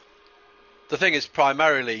 The thing is,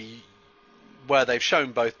 primarily where they've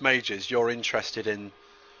shown both majors, you're interested in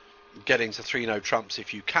getting to 3-no trumps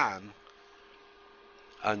if you can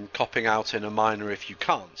and copping out in a minor if you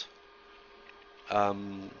can't.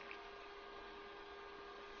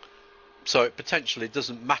 So it potentially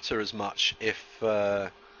doesn't matter as much if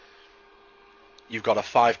you've got a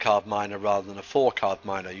 5-card minor rather than a 4-card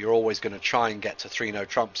minor. You're always going to try and get to 3-no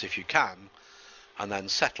trumps if you can, and then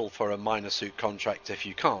settle for a minor suit contract if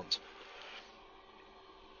you can't.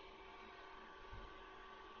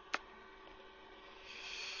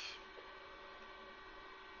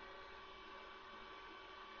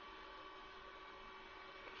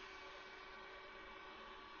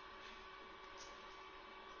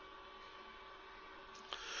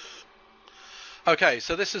 Okay,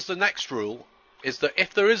 so this is the next rule, is that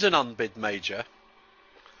if there is an unbid major,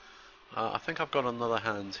 I think I've got another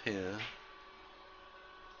hand here.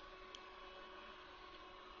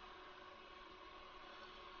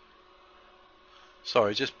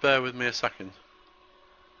 Sorry, just bear with me a second.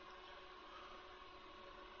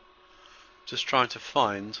 Just trying to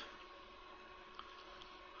find.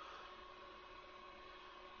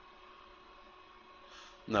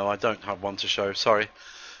 No, I don't have one to show, sorry.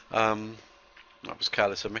 That was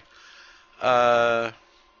careless of me.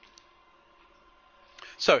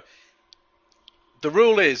 So the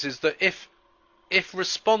rule is that if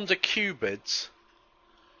responder qubits,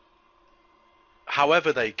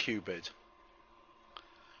 however they qubit,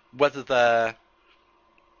 whether they're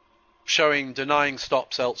showing denying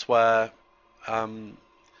stops elsewhere, the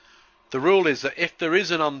rule is that if there is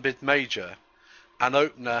an unbid major, an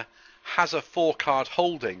opener has a 4-card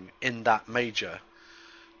holding in that major,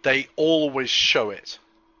 they always show it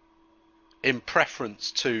in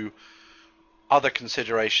preference to other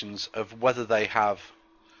considerations of whether they have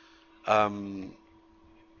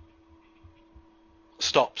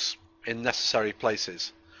stops in necessary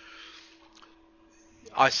places.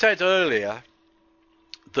 I said earlier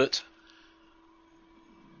that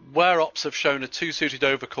where ops have shown a 2-suited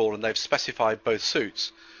overcall and they've specified both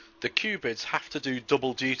suits, the qubits have to do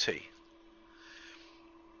double duty.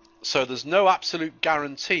 So there's no absolute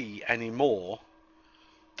guarantee anymore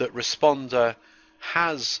that responder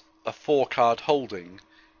has a 4-card holding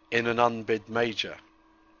in an unbid major.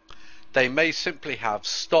 They may simply have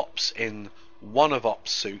stops in one of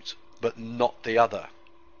ops suit but not the other.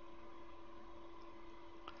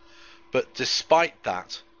 But despite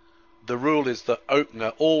that, the rule is that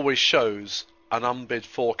opener always shows an unbid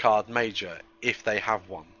 4-card major if they have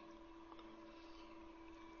one.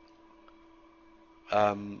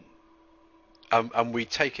 And we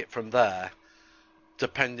take it from there,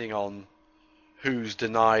 depending on who's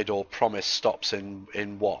denied or promised stops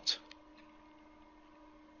in what.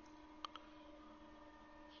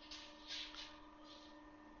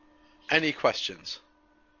 Any questions?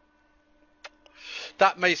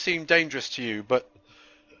 That may seem dangerous to you, but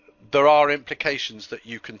there are implications that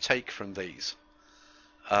you can take from these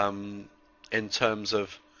in terms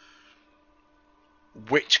of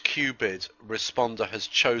which qubit responder has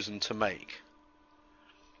chosen to make.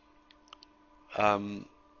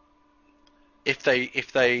 If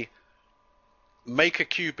they make a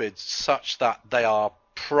qubit such that they are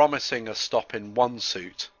promising a stop in one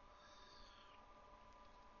suit,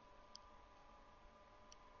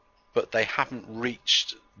 but they haven't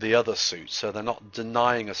reached the other suit, so they're not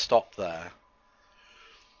denying a stop there,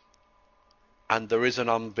 and there is an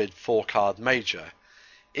unbid 4-card major,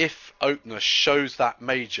 if opener shows that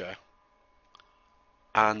major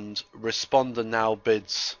and responder now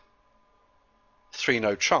bids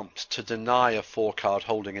 3-no trumps to deny a 4-card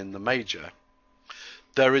holding in the major,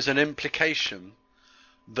 there is an implication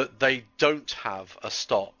that they don't have a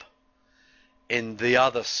stop in the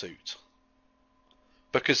other suit.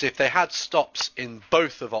 Because if they had stops in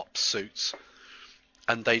both of ops suits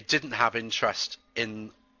and they didn't have interest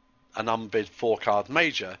in an unbid 4-card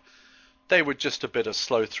major, they would just have bid a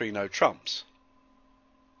slow 3-no trumps.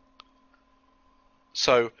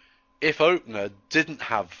 So if opener didn't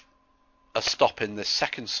have a stop in this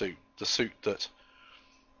second suit, the suit that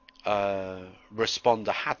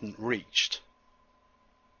responder hadn't reached,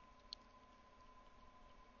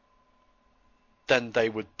 then they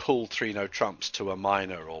would pull 3-no trumps to a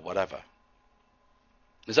minor or whatever.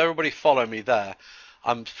 Does everybody follow me there?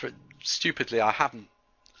 Stupidly, I haven't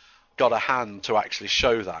got a hand to actually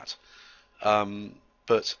show that,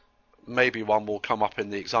 but maybe one will come up in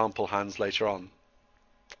the example hands later on.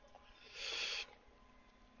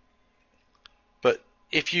 But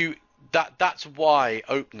if you that's why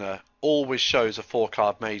opener always shows a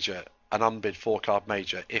 4-card major, an unbid 4-card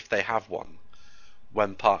major, if they have one,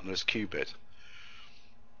 when partner is qubit.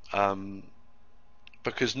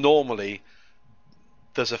 Because normally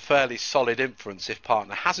there's a fairly solid inference if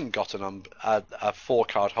partner hasn't got a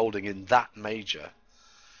 4-card holding in that major.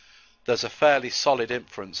 There's a fairly solid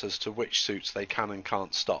inference as to which suits they can and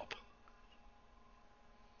can't stop.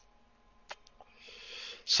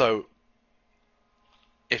 So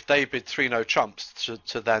if they bid 3-no trumps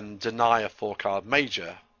to then deny a 4-card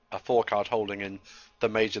major, a 4-card holding in the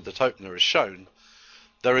major that opener has shown,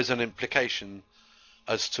 there is an implication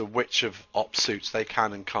as to which of ops suits they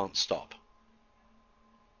can and can't stop.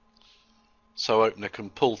 So opener can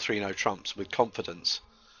pull 3-no trumps with confidence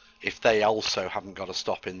if they also haven't got a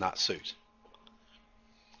stop in that suit.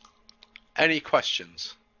 Any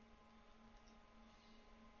questions?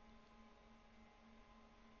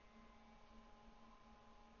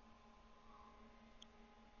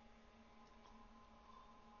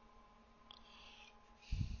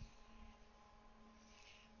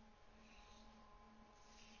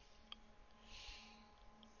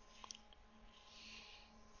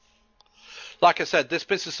 Like I said, this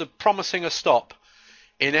business of promising a stop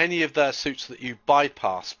in any of their suits that you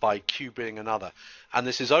bypass by cubidding another, and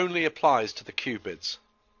this is only applies to the cubids.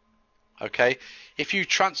 Okay, if you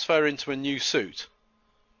transfer into a new suit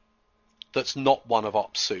that's not one of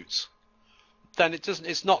ops suits, then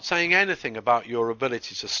it's not saying anything about your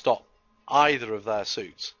ability to stop either of their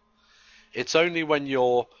suits. It's only when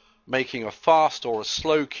you're making a fast or a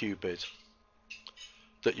slow cubid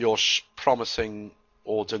that you're promising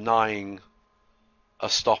or denying a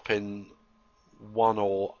stop in one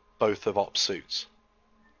or both of ops suits.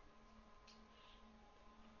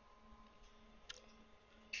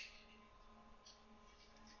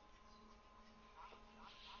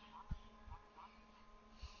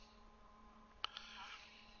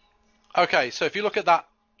 Okay, so if you look at that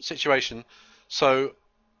situation, so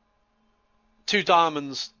 2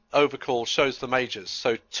 diamonds overcall shows the majors.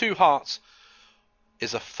 So 2 hearts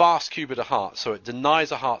is a fast cubid of hearts, so it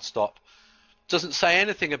denies a heart stop. Doesn't say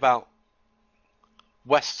anything about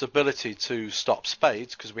West's ability to stop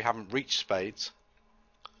spades because we haven't reached spades.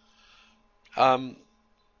 And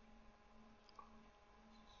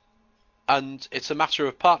it's a matter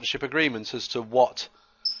of partnership agreement as to what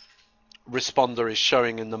responder is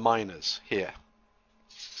showing in the minors here.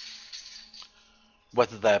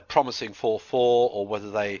 Whether they're promising 4-4 or whether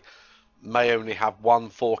they may only have 1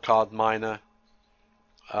 4-card minor.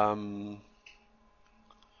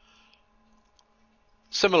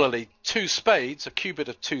 Similarly, 2 spades, a cubid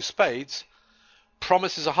of 2 spades,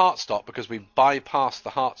 promises a heart stop because we bypass the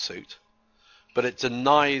heart suit, but it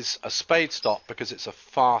denies a spade stop because it's a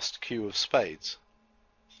fast cue of spades.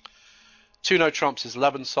 2 no trumps is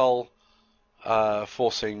Lebensol,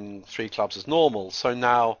 forcing 3 clubs as normal. So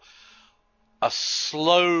now a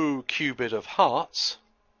slow cubid of hearts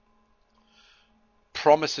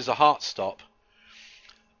promises a heart stop.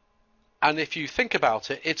 And if you think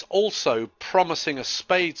about it, it's also promising a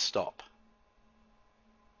spade stop.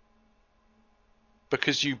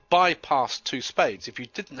 Because you bypassed 2 spades. If you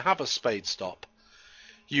didn't have a spade stop,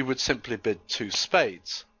 you would simply bid 2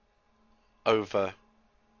 spades over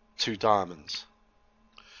 2 diamonds.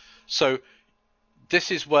 So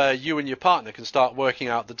this is where you and your partner can start working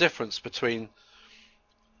out the difference between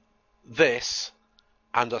this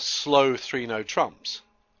and a slow 3 no trumps.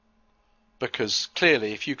 Because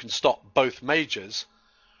clearly, if you can stop both majors,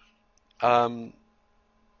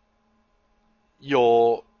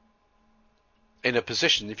 you're in a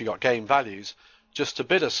position, if you've got game values, just to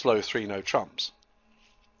bid a slow 3 no trumps.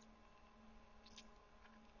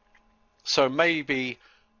 So maybe,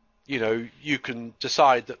 you can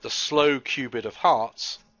decide that the slow cubid of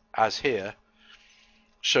hearts, as here,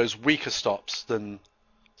 shows weaker stops than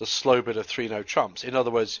the slow bid of 3 no trumps. In other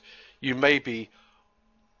words,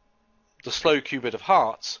 the slow cubid of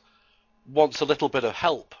hearts wants a little bit of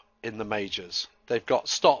help in the majors. They've got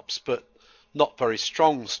stops, but not very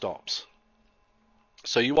strong stops.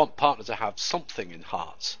 So you want partner to have something in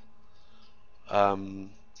hearts. Or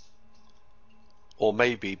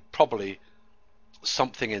maybe, probably,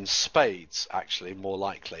 something in spades, actually, more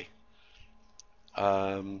likely.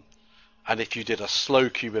 And if you did a slow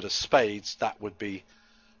cubid of spades, that would be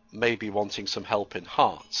maybe wanting some help in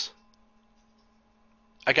hearts.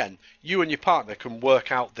 Again, you and your partner can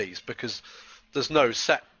work out these because there's no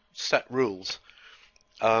set rules.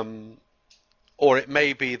 Or it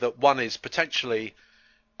may be that one is potentially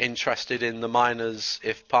interested in the minors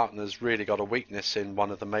if partner's really got a weakness in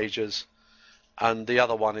one of the majors, and the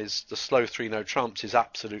other one is the slow 3 no trumps is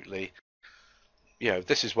absolutely,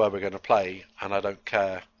 this is where we're going to play, and I don't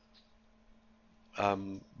care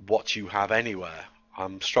what you have anywhere.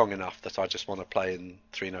 I'm strong enough that I just want to play in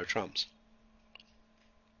 3 no trumps.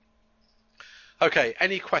 Okay,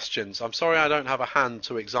 any questions? I'm sorry I don't have a hand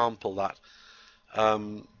to example that.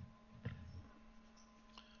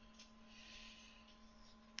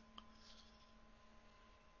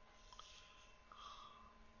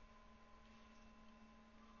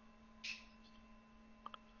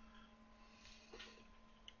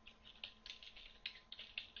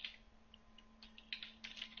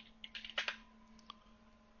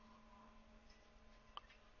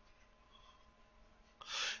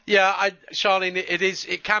 Yeah, Charlene,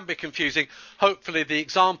 it can be confusing. Hopefully the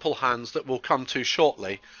example hands that we'll come to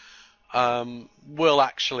shortly will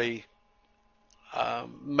actually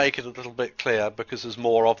make it a little bit clear because there's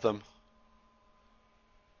more of them.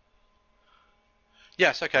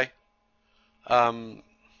 Yes, okay.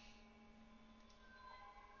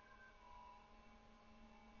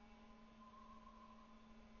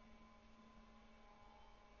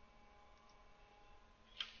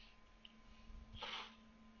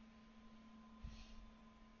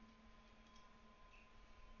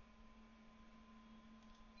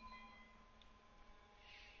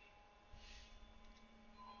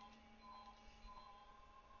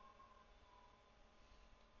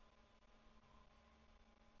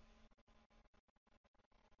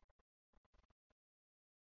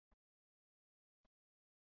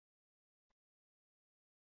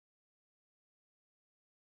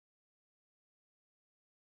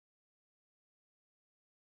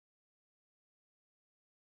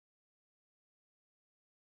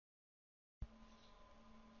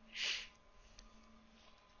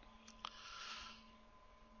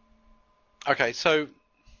 Okay, so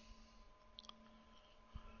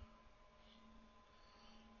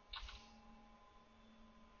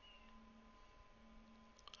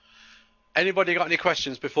anybody got any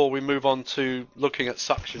questions before we move on to looking at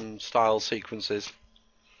suction style sequences?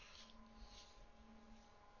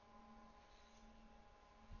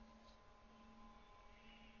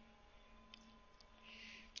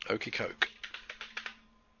 Okie coke.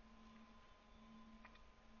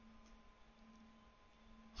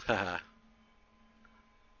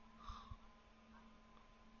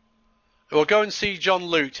 Well, go and see John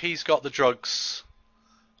Lute. He's got the drugs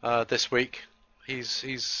this week.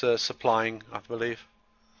 He's supplying, I believe.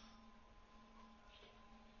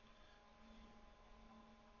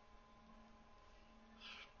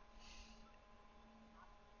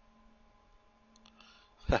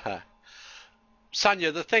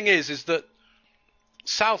 Sanya, the thing is that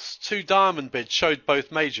South's 2 diamond bid showed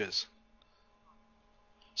both majors.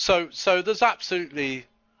 So there's absolutely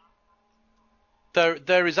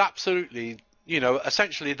there is absolutely,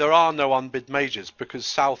 essentially there are no unbid majors because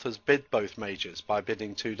South has bid both majors by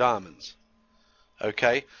bidding 2 diamonds.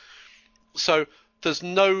 Okay, so there's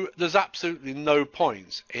absolutely no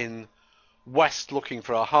point in West looking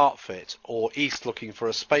for a heart fit or East looking for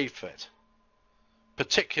a spade fit,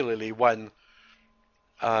 particularly when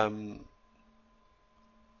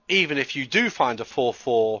even if you do find a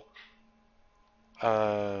 4-4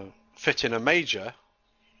 fit in a major,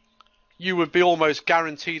 you would be almost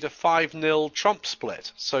guaranteed a 5-0 trump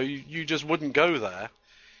split. So you just wouldn't go there.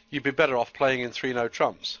 You'd be better off playing in 3-no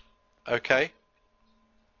trumps. Okay?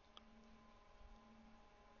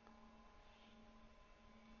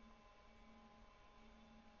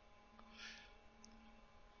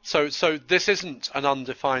 So this isn't an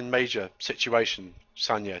undefined major situation,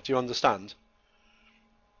 Sanya. Do you understand?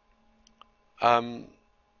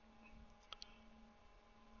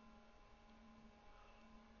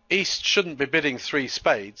 East shouldn't be bidding 3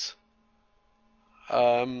 spades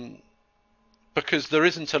because there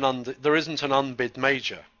isn't an unbid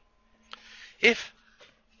major. If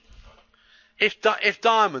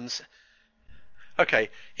diamonds, okay,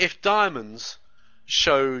 if diamonds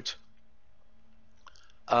showed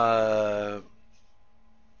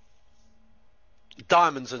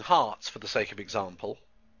diamonds and hearts, for the sake of example,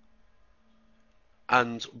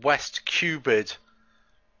 and West Q-bid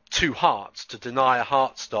 2 hearts to deny a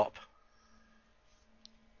heart stop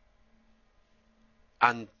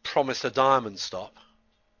and promise a diamond stop,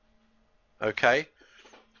 okay?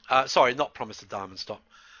 Sorry, not promise a diamond stop,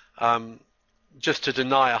 just to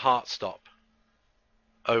deny a heart stop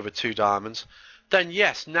over 2 diamonds, then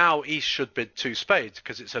yes, now East should bid 2 spades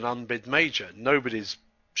because it's an unbid major. Nobody's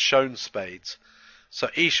shown spades. So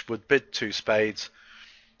East would bid 2 spades,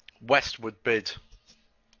 West would bid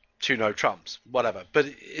 2 no trumps, whatever. But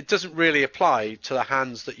it doesn't really apply to the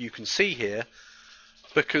hands that you can see here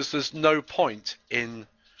because there's no point in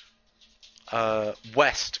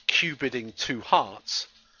West Q-bidding 2 hearts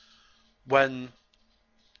when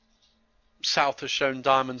South has shown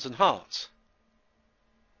diamonds and hearts.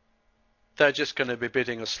 They're just going to be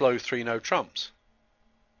bidding a slow 3 no trumps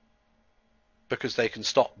because they can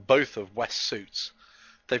stop both of West's suits.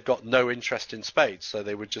 They've got no interest in spades, so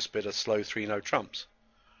they would just bid a slow 3 no trumps.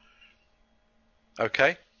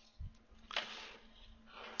 Okay?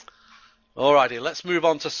 Alrighty, let's move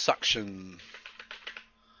on to suction.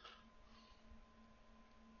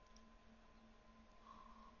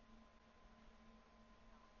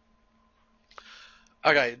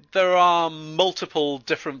 Okay, there are multiple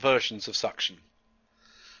different versions of suction,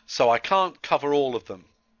 so I can't cover all of them.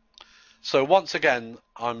 So once again,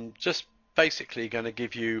 I'm just basically going to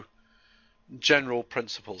give you general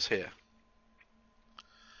principles here.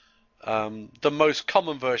 The most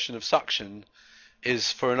common version of suction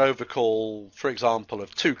is for an overcall, for example,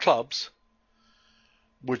 of 2 clubs,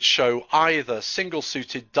 would show either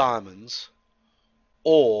single-suited diamonds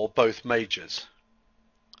or both majors.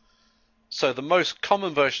 So the most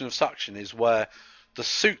common version of suction is where the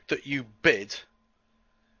suit that you bid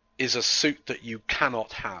is a suit that you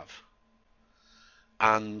cannot have.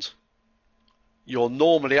 And you're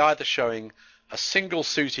normally either showing a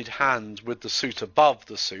single-suited hand with the suit above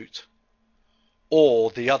the suit or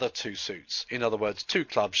the other 2 suits. In other words, 2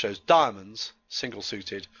 clubs shows diamonds,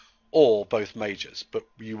 single-suited, or both majors, but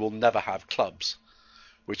you will never have clubs,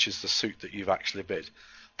 which is the suit that you've actually bid.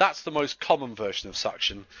 That's the most common version of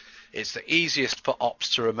suction. It's the easiest for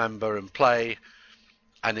ops to remember and play,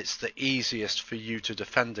 and it's the easiest for you to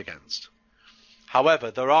defend against.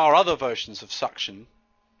 However, there are other versions of suction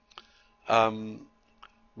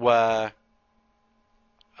where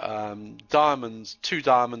 2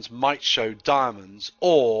 diamonds might show diamonds,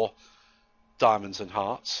 or diamonds and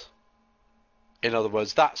hearts. In other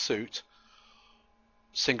words, that suit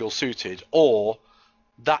single suited, or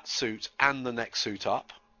that suit and the next suit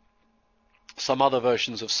up. Some other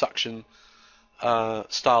versions of suction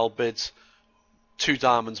style bids, 2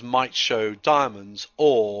 diamonds might show diamonds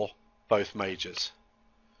or both majors.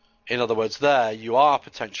 In other words, there you are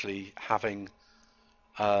potentially having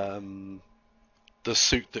the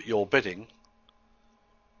suit that you're bidding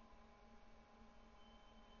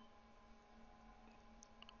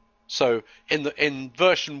so in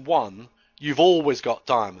version 1 you've always got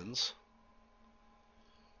diamonds,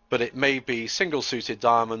 but it may be single suited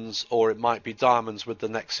diamonds, or it might be diamonds with the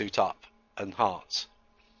next suit up and hearts.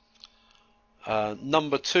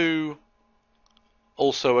 Number 2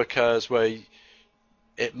 also occurs where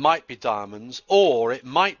it might be diamonds, or it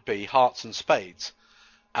might be hearts and spades,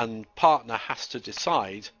 and partner has to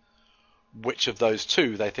decide which of those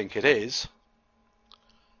 2 they think it is,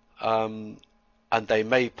 and they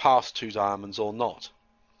may pass 2 diamonds or not.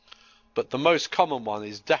 But the most common one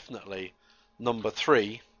is definitely number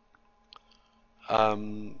 3,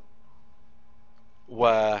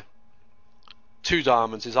 where 2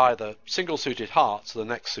 diamonds is either single suited hearts, the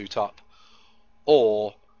next suit up,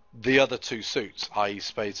 or the other 2 suits, i.e.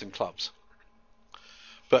 spades and clubs.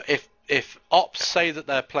 But if ops say that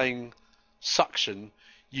they're playing suction,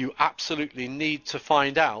 you absolutely need to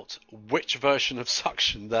find out which version of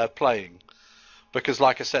suction they're playing, because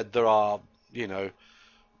like I said, there are, you know,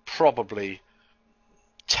 probably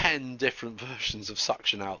 10 different versions of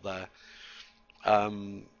suction out there,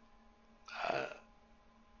 and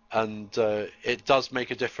it does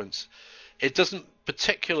make a difference. It doesn't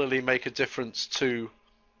particularly make a difference to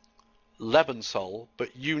LEB Sol,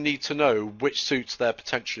 but you need to know which suits they're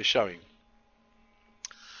potentially showing.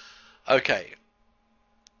 Okay.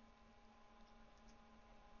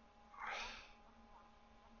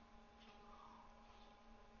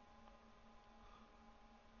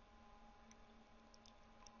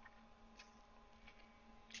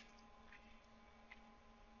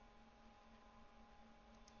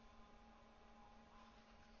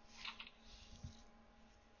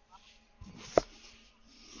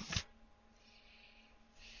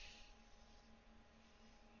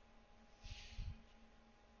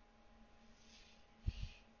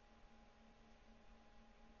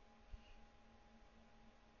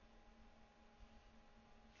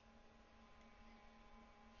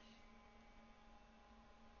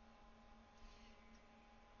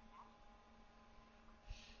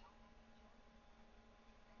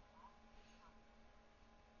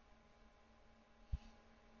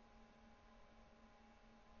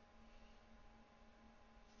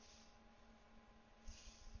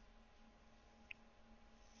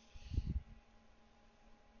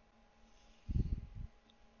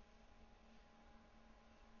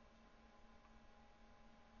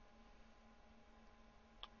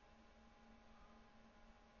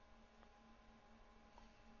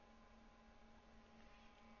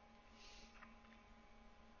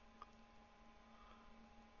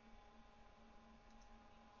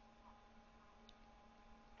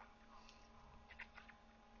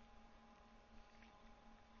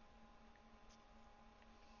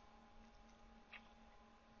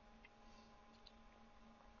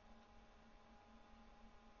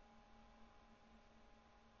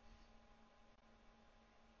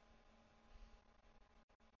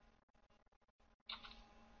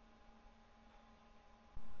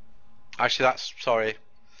 Actually,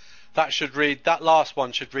 that last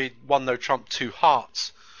one should read 1 no trump 2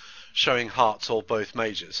 hearts, showing hearts or both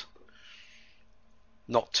majors,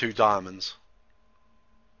 not 2 diamonds.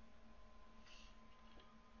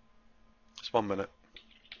 Just 1 minute.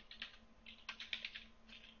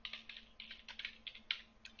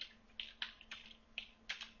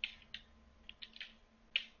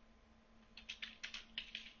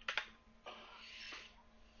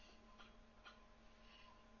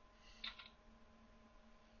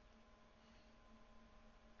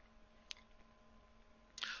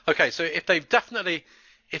 Okay, so if they've definitely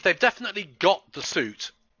got the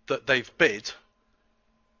suit that they've bid,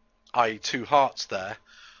 i.e. 2 hearts there,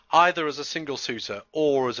 either as a single suitor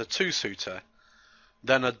or as a 2 suitor,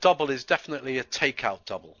 then a double is definitely a takeout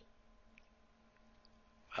double.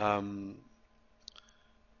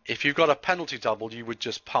 If you've got a penalty double, you would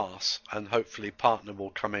just pass, and hopefully partner will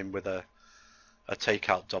come in with a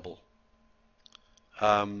takeout double.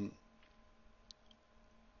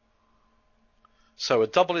 So a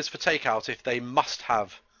double is for takeout if they must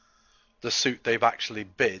have the suit they've actually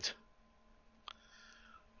bid.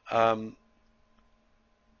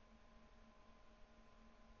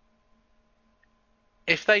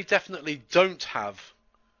 If they definitely don't have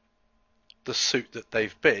the suit that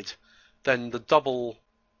they've bid, then the double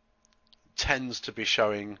tends to be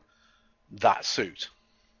showing that suit.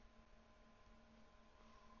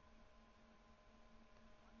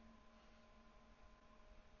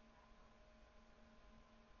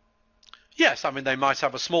 Yes, I mean, they might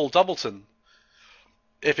have a small doubleton.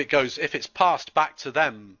 If it's passed back to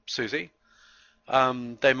them, Susie,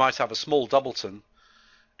 they might have a small doubleton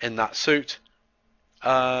in that suit,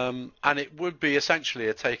 and it would be essentially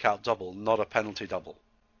a takeout double, not a penalty double.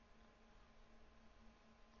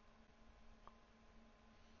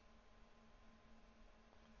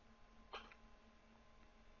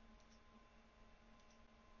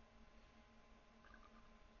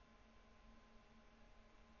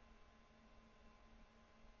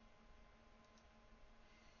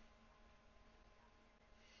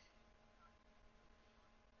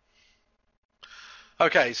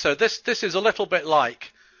 Okay, so this is a little bit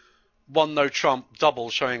like one no trump double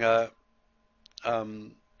showing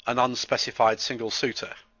an unspecified single suitor.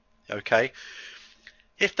 Okay,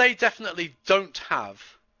 if they definitely don't have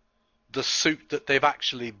the suit that they've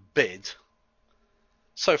actually bid.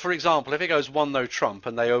 So, for example, if it goes one no trump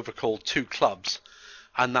and they overcall 2 clubs,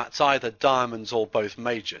 and that's either diamonds or both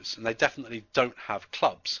majors, and they definitely don't have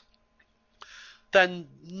clubs, then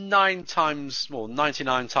 99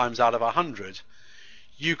 times out of 100,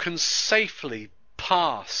 you can safely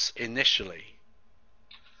pass initially,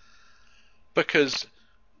 because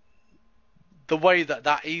the way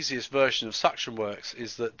that easiest version of suction works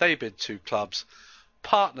is that they bid 2 clubs,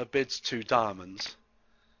 partner bids 2 diamonds,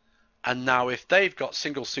 and now if they've got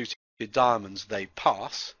single suited diamonds, they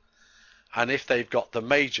pass, and if they've got the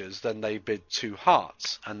majors, then they bid 2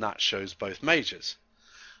 hearts, and that shows both majors.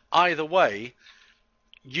 Either way,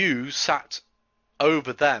 you sat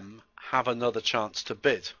over them have another chance to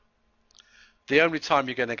bid. The only time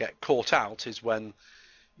you're going to get caught out is when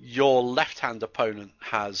your left-hand opponent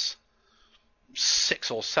has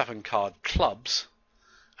 6 or 7 card clubs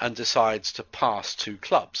and decides to pass 2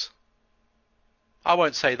 clubs. I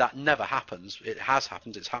won't say that never happens. It has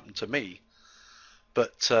happened. It's happened to me.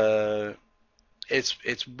 But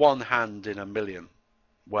it's one hand in a million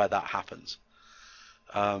where that happens.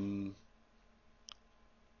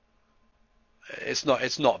 It's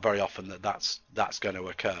not very often that's going to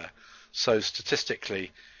occur. So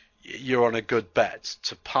statistically, you're on a good bet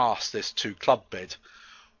to pass this 2 club bid.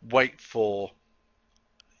 Wait for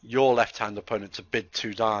your left-hand opponent to bid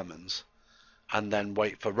 2 diamonds, and then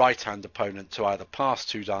wait for right-hand opponent to either pass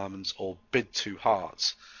 2 diamonds or bid 2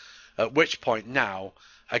 hearts. At which point now,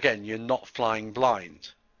 again, you're not flying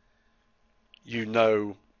blind. You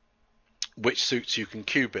know which suits you can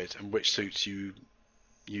Q-bid and which suits you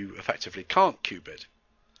effectively can't Q-bid.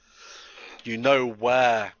 You know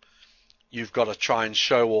where you've got to try and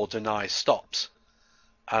show or deny stops,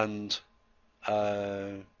 and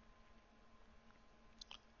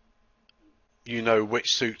you know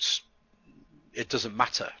which suits it doesn't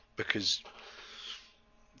matter because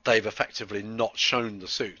they've effectively not shown the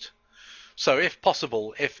suit. So if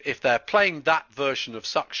possible, if they're playing that version of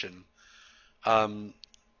suction,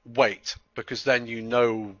 wait, because then you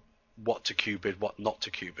know what to Q-bid, what not to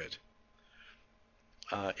Q-bid.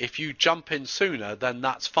 If you jump in sooner, then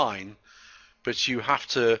that's fine, but you have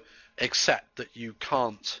to accept that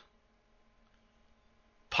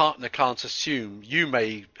partner can't assume. You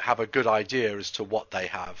may have a good idea as to what they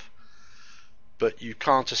have, but you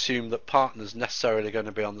can't assume that partner's necessarily going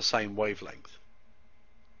to be on the same wavelength.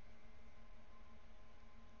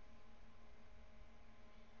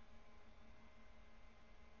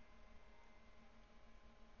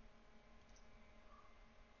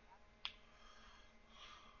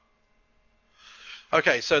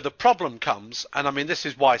 Okay, so the problem comes, and I mean this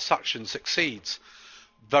is why suction succeeds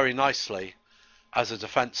very nicely as a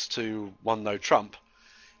defense to one no trump,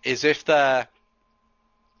 is if they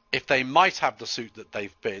might have the suit that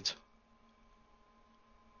they've bid,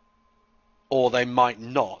 or they might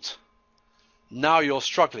not. Now you're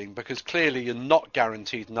struggling because clearly you're not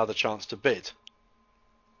guaranteed another chance to bid.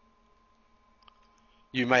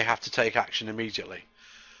 You may have to take action immediately,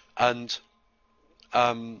 and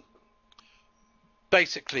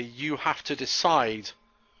basically you have to decide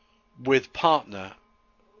with partner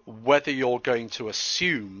whether you're going to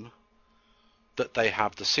assume that they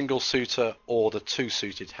have the single suitor or the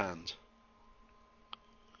 2-suited hand,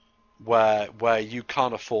 where you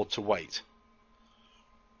can't afford to wait.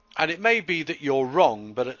 And it may be that you're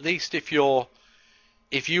wrong, but at least if you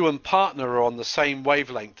and partner are on the same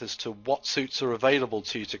wavelength as to what suits are available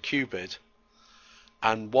to you to Q-bid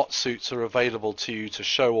and what suits are available to you to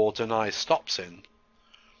show or deny stops in,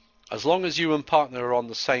 as long as you and partner are on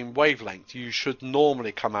the same wavelength, you should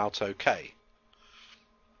normally come out okay.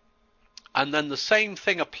 And then the same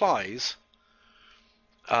thing applies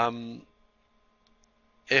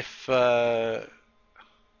if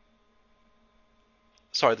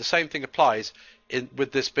sorry, the same thing applies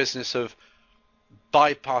with this business of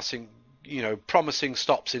bypassing, promising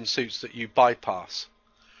stops in suits that you bypass,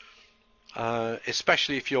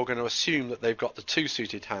 especially if you're going to assume that they've got the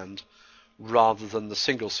two-suited hand rather than the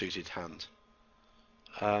single-suited hand.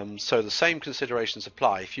 So the same considerations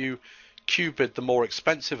apply. If you Q-bid the more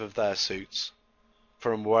expensive of their suits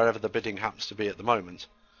from wherever the bidding happens to be at the moment,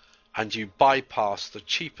 and you bypass the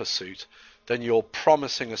cheaper suit, then you're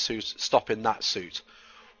promising a stop in that suit.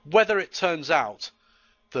 Whether it turns out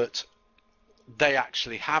that they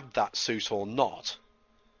actually have that suit or not,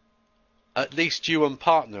 at least you and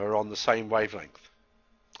partner are on the same wavelength.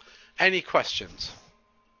 Any questions?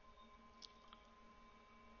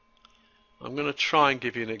 I'm going to try and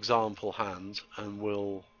give you an example hand, and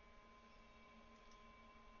we'll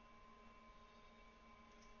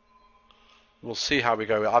see how we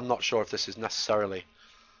go. I'm not sure if this is necessarily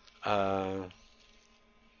going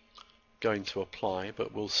to apply,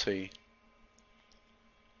 but we'll see.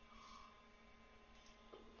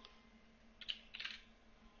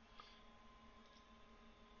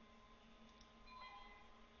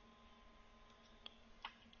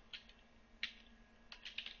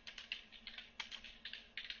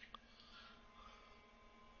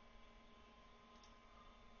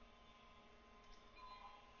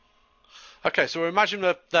 Okay, so imagine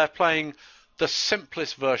that they're playing the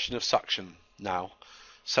simplest version of suction now.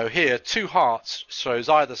 So here, two hearts shows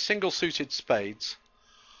either single-suited spades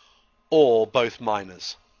or both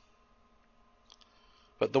minors.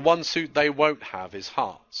 But the one suit they won't have is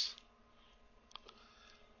hearts.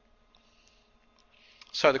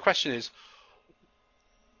 So the question is,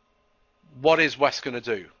 what is West going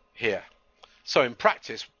to do here? So in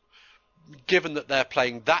practice, given that they're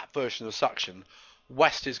playing that version of suction,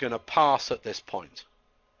 West is going to pass at this point.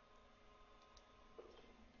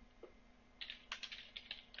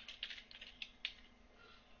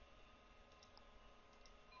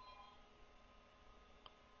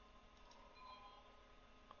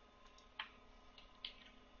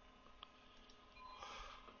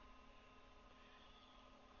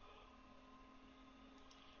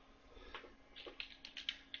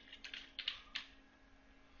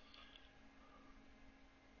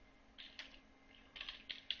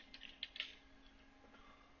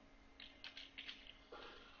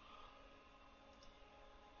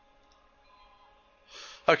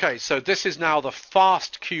 Okay, so this is now the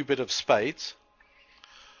fast Q-bid of spades.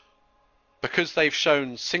 Because they've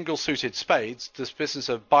shown single-suited spades, this business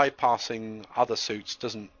of bypassing other suits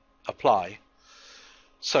doesn't apply.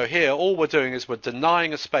 So here, all we're doing is we're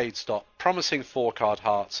denying a spade stop, promising 4-card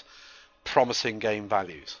hearts, promising game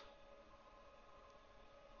values.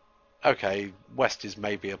 Okay, West is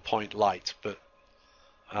maybe a point light, but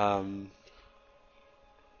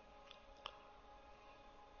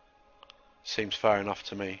seems fair enough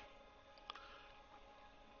to me.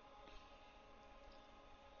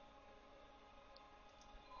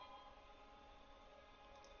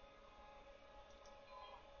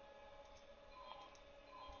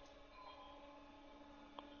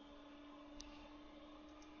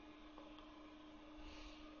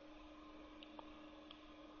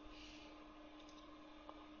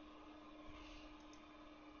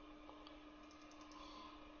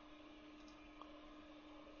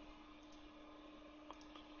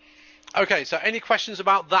 Okay, so any questions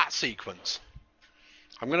about that sequence?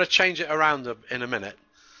 I'm going to change it around in a minute.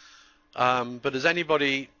 But has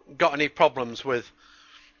anybody got any problems with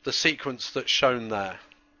the sequence that's shown there?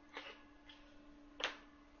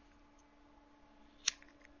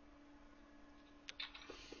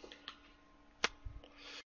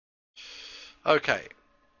 Okay.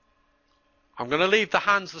 I'm going to leave the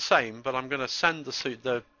hands the same, but I'm going to send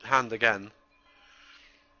the hand again.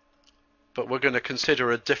 But we're going to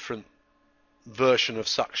consider a different version of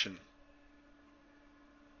suction.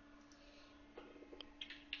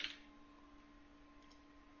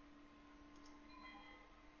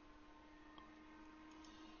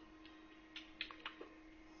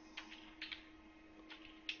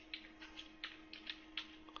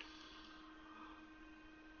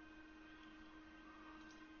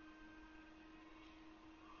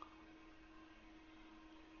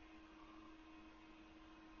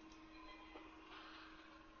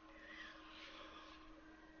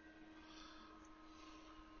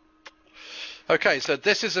 Okay, so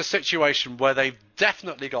this is a situation where they've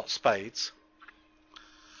definitely got spades,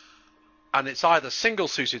 and it's either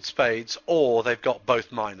single-suited spades or they've got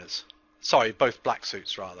both minors. Sorry, both black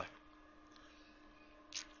suits rather.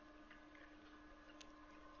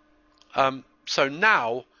 So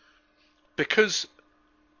now, because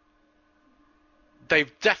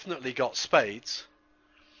they've definitely got spades,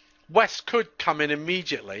 West could come in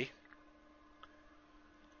immediately.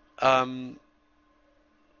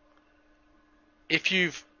 If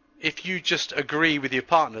you just agree with your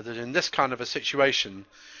partner that in this kind of a situation,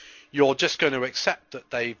 you're just going to accept that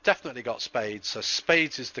they've definitely got spades, so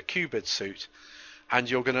spades is the cubid suit, and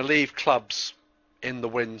you're going to leave clubs in the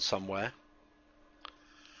wind somewhere.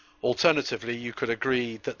 Alternatively, you could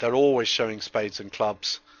agree that they're always showing spades and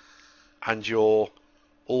clubs, and you're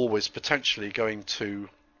always potentially going to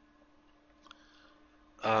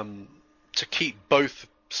keep both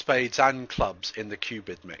spades and clubs in the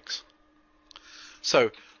cubid mix.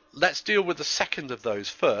 So let's deal with the second of those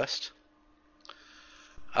first.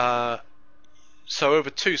 So over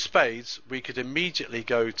two spades, we could immediately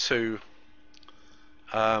go to,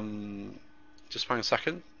 just hang a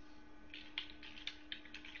second.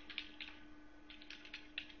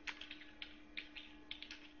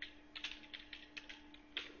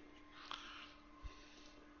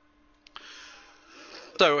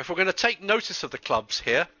 So if we're going to take notice of the clubs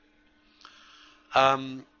here,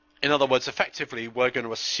 in other words, effectively, we're going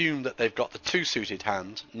to assume that they've got the two-suited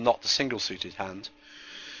hand, not the single-suited hand.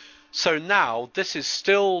 So now this is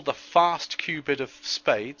still the fast cubid of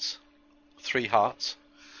spades, 3 hearts.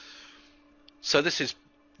 So this is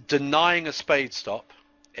denying a spade stop.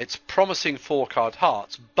 It's promising 4-card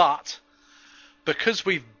hearts, but because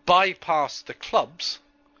we've bypassed the clubs,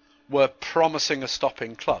 we're promising a stop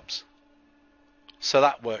in clubs. So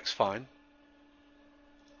that works fine.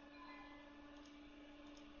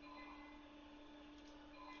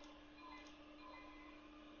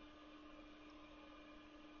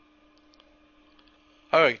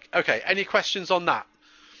 Oh, okay, any questions on that?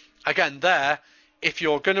 Again, there, if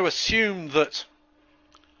you're going to assume that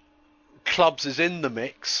clubs is in the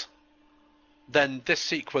mix, then this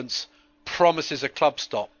sequence promises a club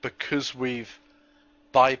stop because we've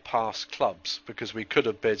bypassed clubs, because we could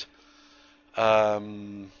have bid. Oh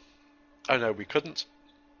no, we couldn't.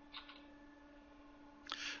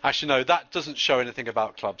 Actually, no, that doesn't show anything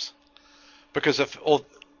about clubs, because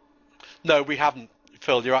no, we haven't.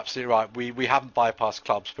 Phil, you're absolutely right. We haven't bypassed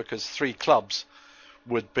clubs because 3 clubs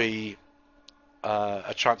would be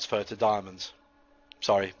a transfer to diamonds.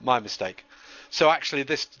 Sorry, my mistake. So actually,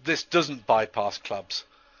 this doesn't bypass clubs.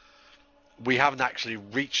 We haven't actually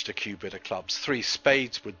reached a cubid of clubs. 3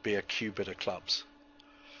 spades would be a cubid of clubs.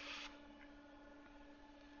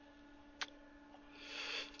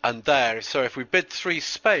 And there, so if we bid 3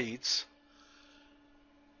 spades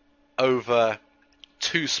over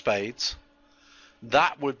 2 spades,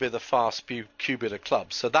 that would be the fast cubid of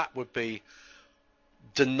clubs. So that would be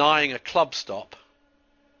denying a club stop,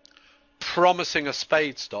 promising a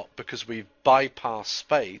spade stop because we've bypassed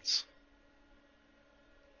spades.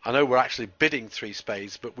 I know we're actually bidding 3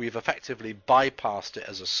 spades, but we've effectively bypassed it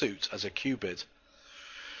as a suit, as a cubid.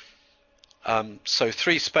 So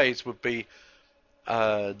 3 spades would be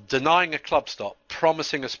denying a club stop,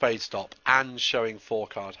 promising a spade stop, and showing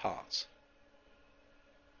 4-card hearts.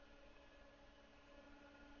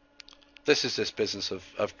 This is this business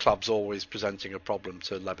of clubs always presenting a problem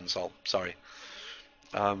to LEB and SOL. Sorry.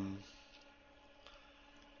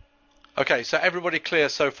 Okay, so everybody clear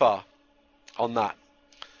so far on that?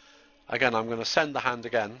 Again, I'm going to send the hand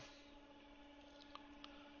again.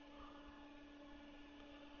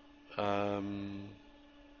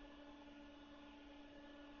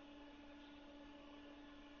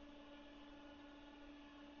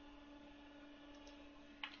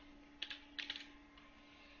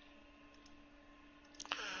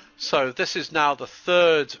 So this is now the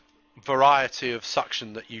 3rd variety of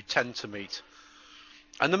suction that you tend to meet.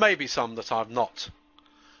 And there may be some that I've not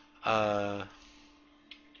that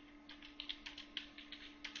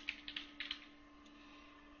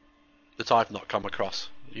I've not come across.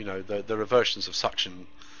 You know, there are versions of suction,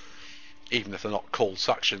 even if they're not called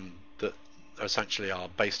suction, that essentially are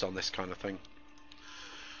based on this kind of thing.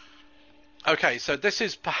 Okay, so this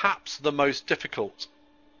is perhaps the most difficult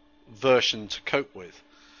version to cope with,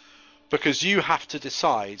 because you have to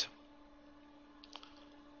decide.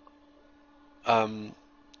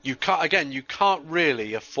 You can't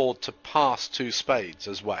really afford to pass 2 spades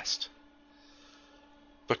as West,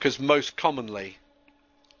 because most commonly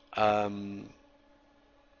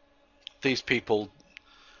these people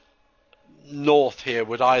North here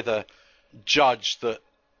would either judge that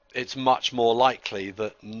it's much more likely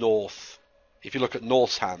that North, if you look at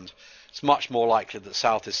North's hand, it's much more likely that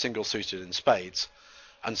South is single suited in spades,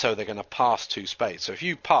 and so they're going to pass 2 spades. So if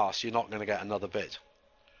you pass, you're not going to get another bid.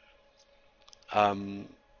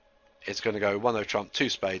 it's going to go 1-0 trump, 2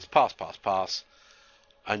 spades, pass, pass, pass,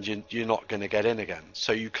 and you're not going to get in again.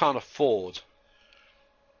 So you can't afford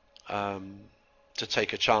to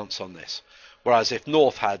take a chance on this. Whereas if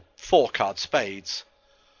North had 4 card spades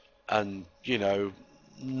and, you know,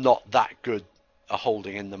 not that good a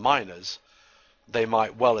holding in the minors, they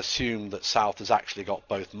might well assume that South has actually got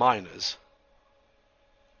both minors.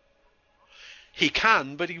 He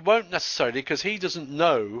can, but he won't necessarily, because he doesn't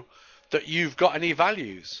know that you've got any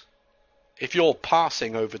values. If you're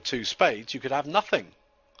passing over 2 spades, you could have nothing.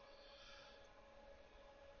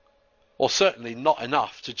 Or certainly not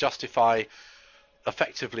enough to justify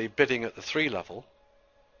effectively bidding at the 3 level.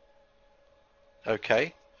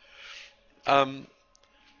 Okay.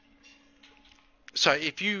 So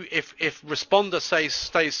if responder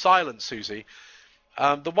stays silent, Susie,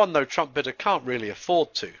 the 1-0 trump bidder can't really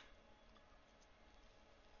afford to.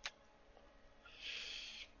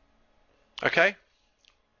 Okay.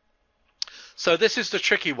 So this is the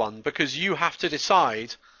tricky one, because you have to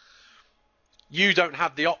decide. You don't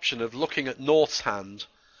have the option of looking at North's hand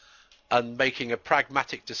and making a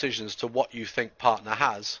pragmatic decision as to what you think partner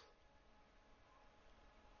has.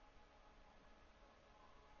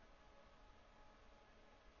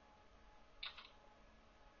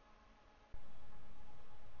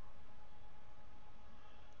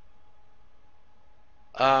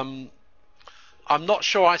 I'm not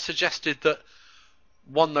sure I suggested that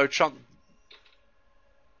 1-0 trump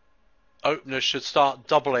openers should start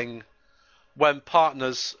doubling when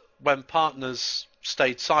partners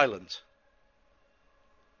stayed silent.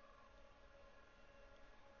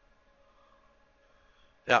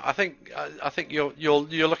 Yeah, I think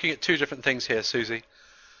you're looking at 2 different things here, Susie.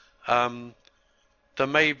 There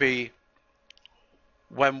may be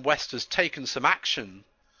when West has taken some action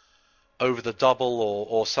over the double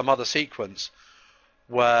or some other sequence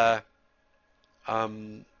where,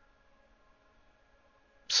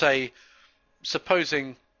 say,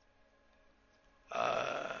 supposing,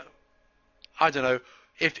 I don't know,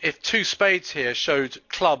 if 2 spades here showed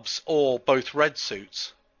clubs or both red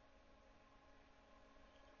suits,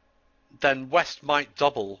 then West might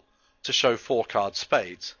double to show 4 card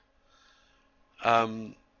spades.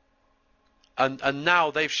 And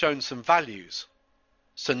now they've shown some values.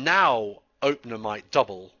 So now opener might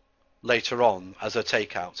double later on as a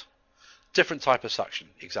takeout. Different type of suction,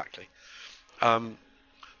 exactly.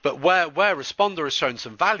 But where responder has shown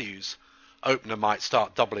some values, opener might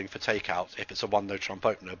start doubling for takeout if it's a 1-0 trump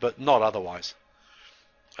opener, but not otherwise.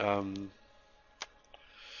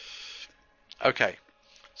 Okay,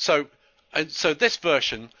 so this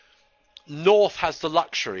version, North has the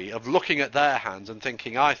luxury of looking at their hands and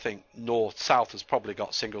thinking, I think South has probably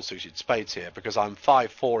got single-suited spades here because I'm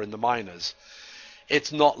 5-4 in the minors.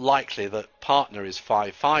 It's not likely that partner is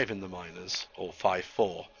 5-5 in the minors or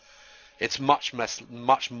 5-4. It's much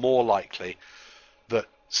more likely that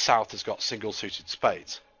South has got single-suited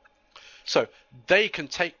spades. So they can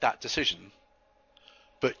take that decision,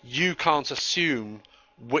 but you can't assume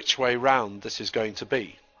which way round this is going to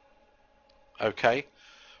be. Okay?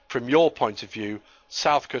 From your point of view,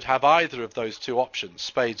 South could have either of those 2 options,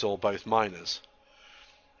 spades or both minors.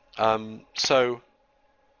 So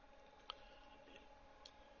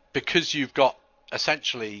because you've got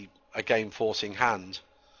essentially a game-forcing hand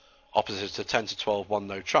opposite to 10-12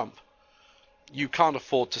 1-0 trump, you can't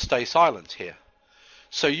afford to stay silent here.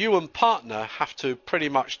 So you and partner have to pretty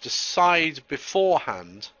much decide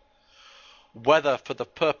beforehand whether, for the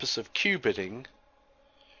purpose of cue bidding,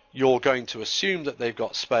 you're going to assume that they've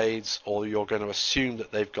got spades or you're going to assume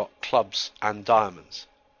that they've got clubs and diamonds.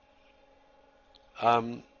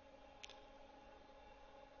 And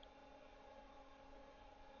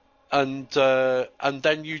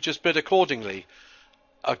then you just bid accordingly,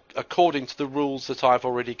 according to the rules that I've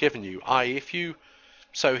already given you.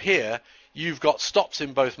 So here you've got stops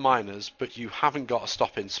in both minors, but you haven't got a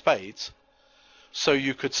stop in spades. So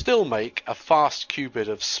you could still make a fast cue bid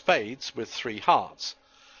of spades with 3 hearts.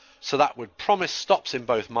 So that would promise stops in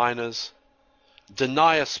both minors,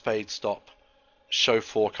 deny a spade stop, show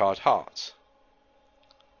 4 card hearts.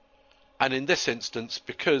 And in this instance,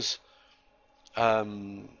 because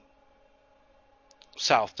South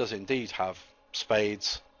does indeed have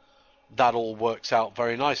spades, that all works out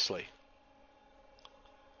very nicely.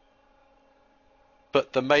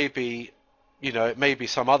 But there may be, it may be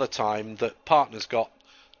some other time that partner's got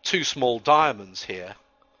 2 small diamonds here.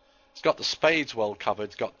 It's got the spades well covered,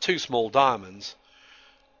 it's got 2 small diamonds,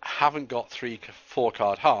 haven't got 3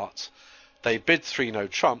 4-card hearts. They bid 3 no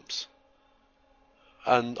trumps,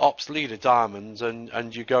 and ops lead a diamond,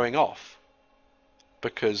 and you're going off.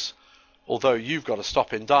 Because although you've got a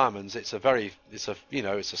stop in diamonds, it's a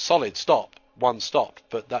solid stop, one stop,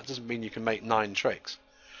 but that doesn't mean you can make 9 tricks.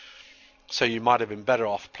 So you might have been better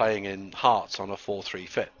off playing in hearts on a 4-3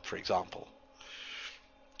 fit, for example.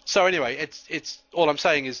 So anyway, it's all I'm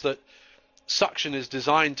saying is that suction is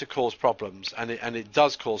designed to cause problems, and it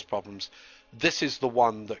does cause problems. This is the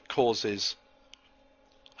one that causes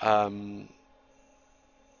the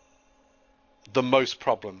most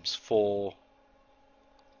problems for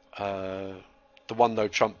the one no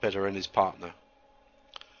trump bidder and his partner.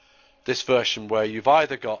 This version where you've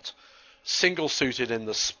either got single suited in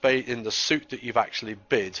the suit that you've actually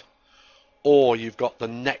bid, or you've got the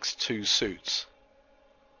next 2 suits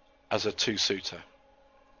as a 2-suiter.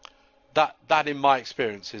 That in my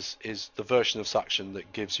experience is the version of suction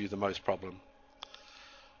that gives you the most problem.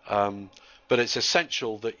 But it's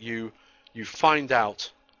essential that you find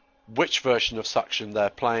out which version of suction they're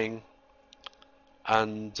playing,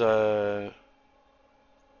 and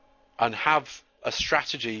have a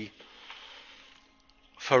strategy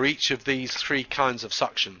for each of these 3 kinds of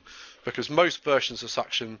suction, because most versions of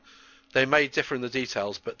suction, they may differ in the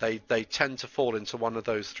details, but they tend to fall into one of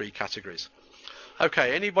those 3 categories.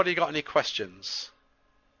 Okay, anybody got any questions?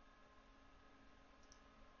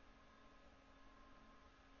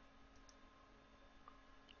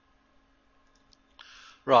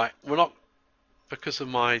 Right, we're not, because of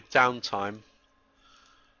my downtime.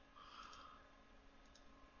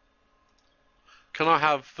 Can I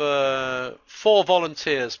have 4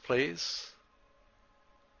 volunteers, please?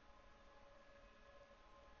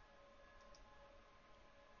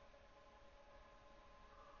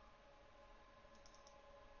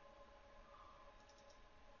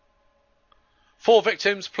 Four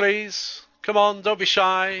victims, please. Come on, don't be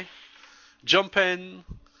shy. Jump in.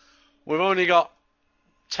 We've only got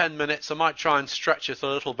 10 minutes. I might try and stretch it a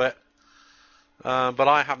little bit, but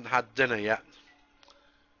I haven't had dinner yet.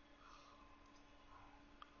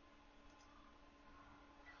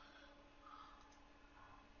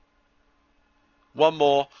 One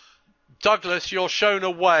more. Douglas, you're shown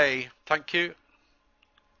away. Thank you.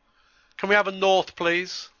 Can we have a north,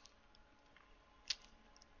 please?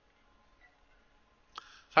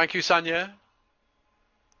 Thank you, Sanya.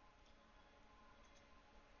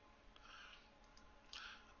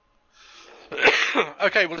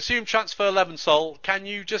 Okay, we'll assume transfer 11 sol. Can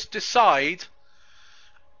you just decide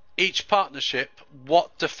each partnership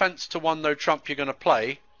what defense to one no trump you're going to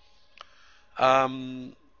play,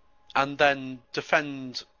 and then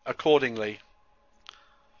defend accordingly?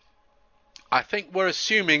 I think we're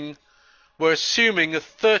assuming a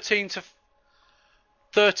 13 to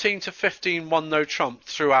 15 one no trump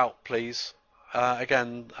throughout, please.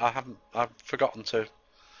 Again, I've forgotten to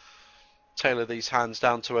tailor these hands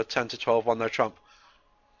down to a 10 to 12 one no trump.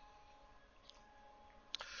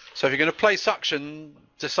 So if you're going to play suction,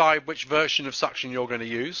 decide which version of suction you're going to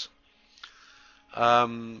use.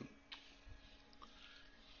 But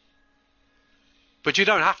you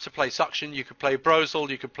don't have to play suction. You could play brozal,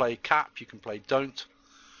 you could play cap, you can play don't.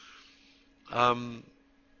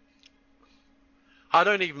 I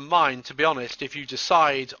don't even mind, to be honest, if you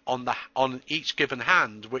decide on each given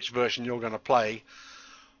hand which version you're going to play,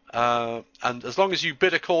 and as long as you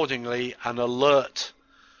bid accordingly and alert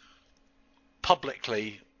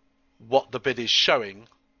publicly what the bid is showing,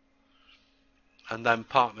 and then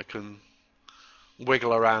partner can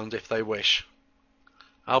wiggle around if they wish.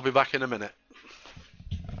 I'll be back in a minute.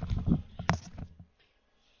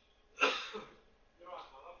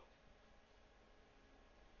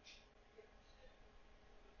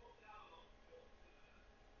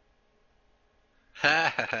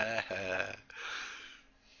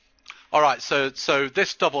 All right, so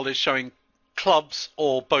this double is showing clubs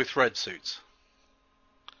or both red suits.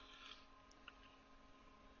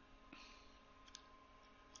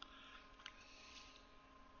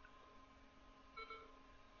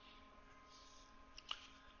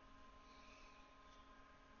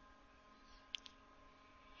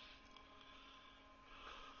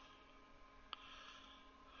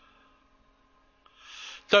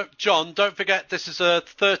 John, don't forget this is a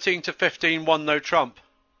 13 to 15 one no trump.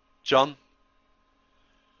 John?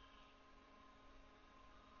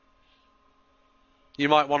 You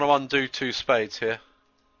might want to undo 2 spades here.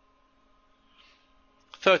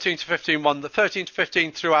 13 to 15 one, 13 to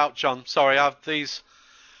 15 throughout, John. Sorry, I have these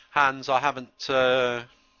hands. I haven't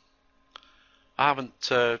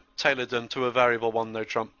tailored them to a variable one no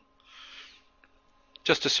trump.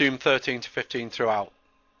 Just assume 13 to 15 throughout,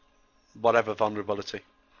 whatever vulnerability.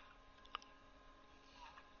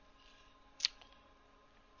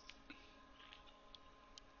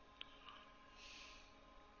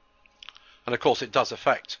 And of course it does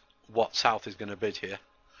affect what South is going to bid here.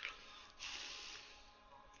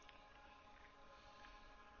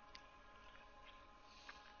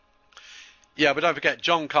 Yeah, but don't forget,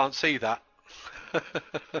 John can't see that.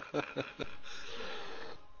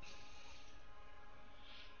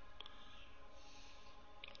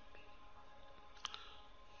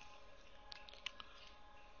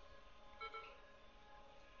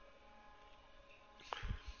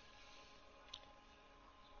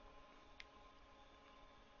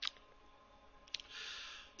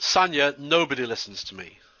 Sanya, nobody listens to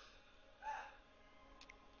me.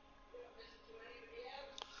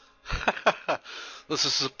 This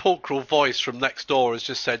is a sepulchral voice from next door has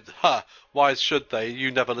just said, "Ha, why should they?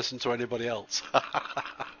 You never listen to anybody else."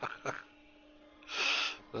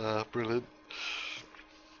 Brilliant.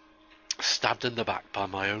 Stabbed in the back by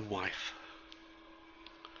my own wife.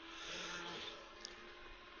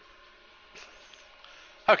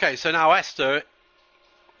 Okay, so now Esther.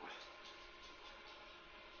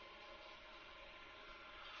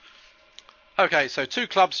 Okay, so 2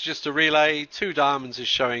 clubs just a relay, 2 diamonds is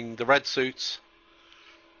showing the red suits.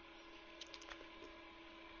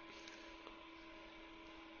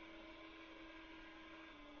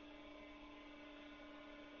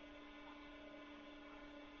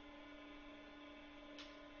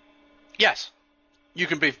 Yes, you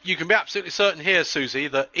can be absolutely certain here, Susie,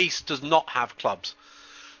 that East does not have clubs.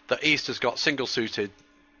 That East has got single suited.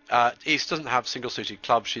 East doesn't have single suited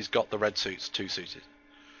clubs. She's got the red suits 2 suited.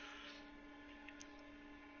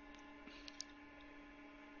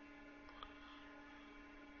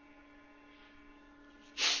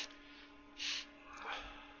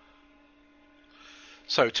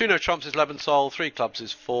 So 2 no trumps is Lebensoll, 3 clubs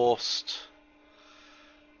is forced.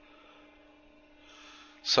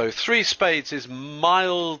 So 3 spades is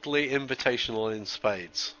mildly invitational in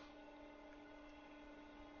spades.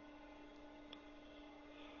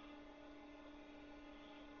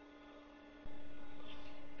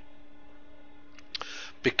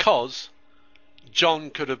 Because John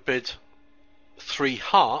could have bid 3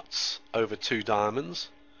 hearts over 2 diamonds,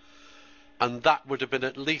 and that would have been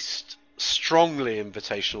at least strongly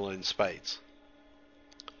invitational in spades.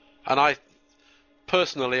 And I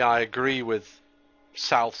agree with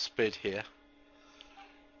South's bid here.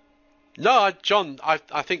 No, John, I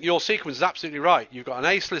think your sequence is absolutely right. You've got an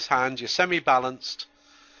aceless hand, you're semi-balanced.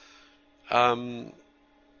 I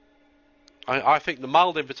think the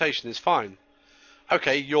mild invitation is fine.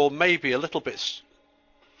 Okay, you're maybe a little bit...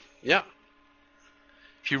 Yeah.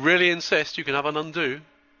 If you really insist, you can have an undo.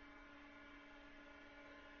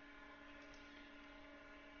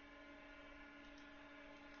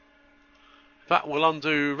 That will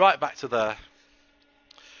undo right back to there.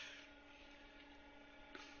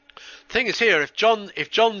 Thing is here, if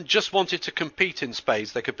John just wanted to compete in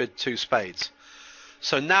spades, they could bid 2 spades.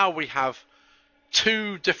 So now we have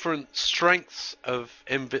 2 different strengths of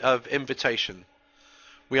invitation.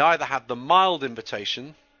 We either have the mild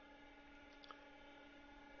invitation,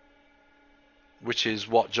 which is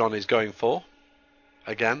what John is going for,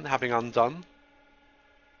 again, having undone.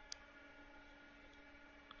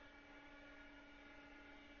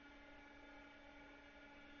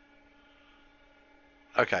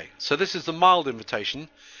 Okay, so this is the mild invitation.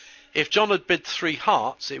 If John had bid 3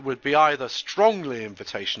 hearts, it would be either strongly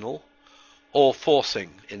invitational or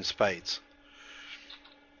forcing in spades.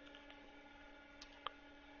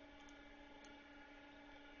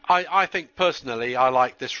 I think personally I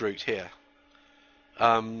like this route here.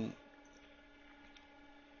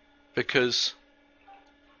 Because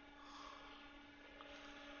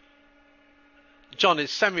John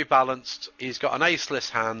is semi-balanced, he's got an aceless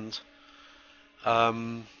hand,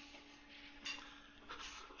 and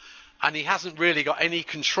he hasn't really got any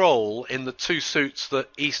control in the 2 suits that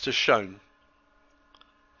East has shown.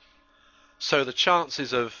 So the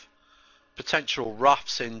chances of potential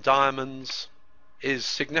roughs in diamonds is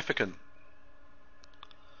significant.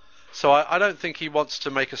 So I don't think he wants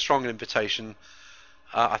to make a strong invitation.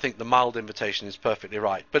 I think the mild invitation is perfectly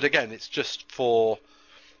right. But again, it's just for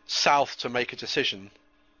South to make a decision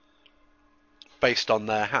based on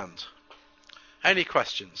their hand. Any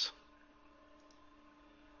questions?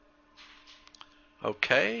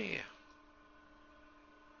 Okay.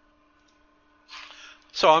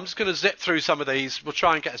 So I'm just going to zip through some of these. We'll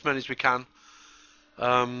try and get as many as we can.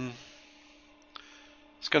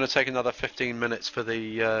 It's going to take another 15 minutes for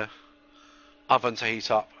the oven to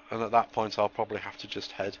heat up, and at that point I'll probably have to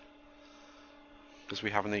just head because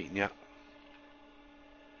we haven't eaten yet.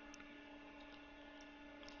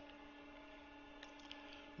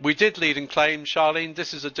 We did lead and claim, Charlene.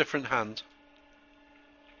 This is a different hand.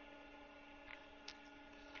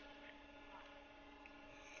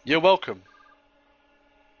 You're welcome.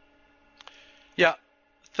 Yeah,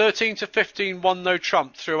 13 to 15, one no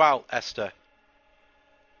trump throughout, Esther.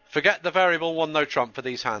 Forget the variable one no trump for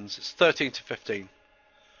these hands. It's 13 to 15.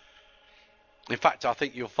 In fact, I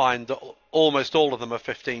think you'll find that almost all of them are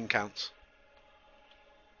 15 counts.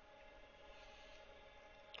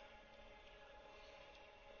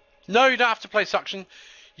 No, you don't have to play suction.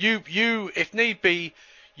 You, if need be,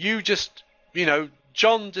 you just,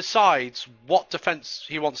 John decides what defence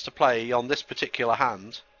he wants to play on this particular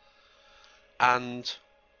hand, and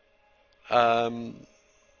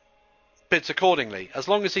bids accordingly. As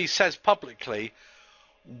long as he says publicly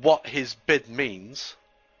what his bid means,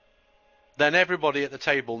 then everybody at the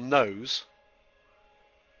table knows.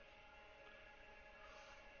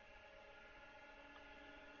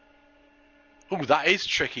 Ooh, that is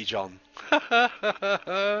tricky, John.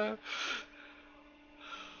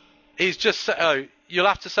 He's just... Oh, you'll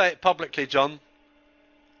have to say it publicly, John.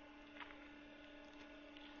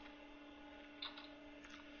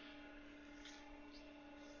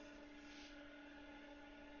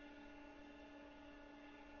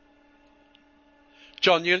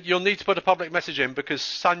 John, you'll need to put a public message in because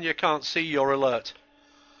Sanya can't see your alert.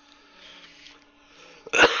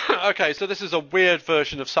 Okay, so this is a weird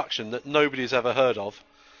version of suction that nobody's ever heard of,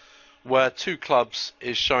 where two clubs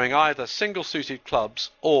is showing either single-suited clubs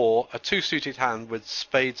or a two-suited hand with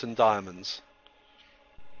spades and diamonds.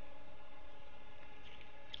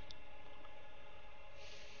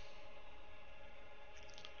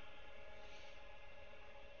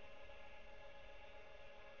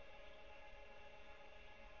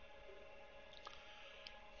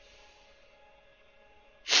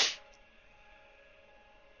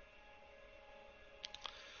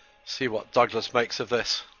 See what Douglas makes of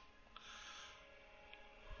this.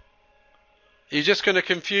 You're just going to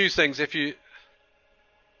confuse things if you...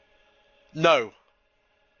 No.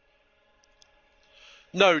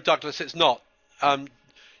 No, Douglas, it's not.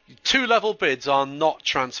 Two-level bids are not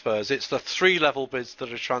transfers. It's the three-level bids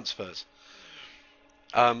that are transfers.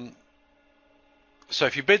 So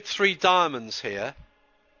if you bid 3 diamonds here,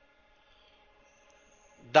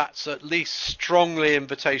 that's at least strongly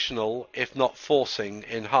invitational, if not forcing,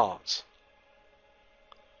 in hearts.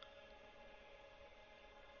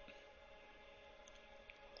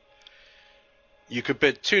 You could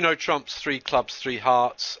bid 2 no trumps, 3 clubs, 3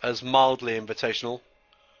 hearts as mildly invitational.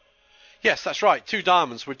 Yes, that's right. 2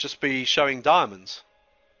 diamonds would just be showing diamonds.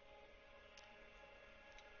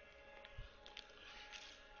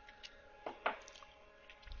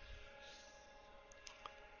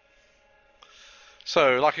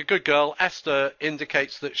 So, like a good girl, Esther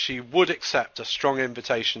indicates that she would accept a strong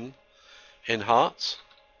invitation in hearts.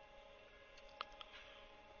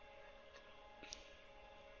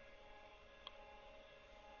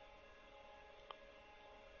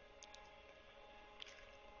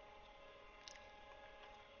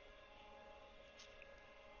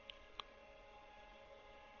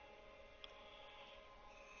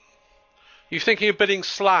 You thinking of bidding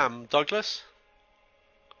slam, Douglas?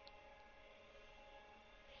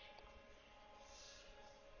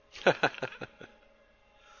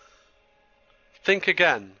 Think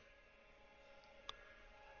again.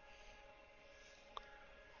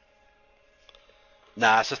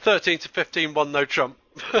 Nah, it's a 13 to 15 one no trump.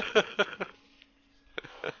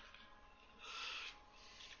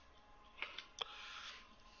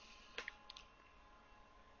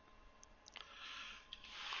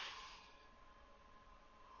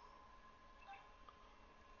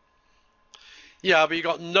 Yeah, but you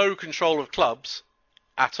got no control of clubs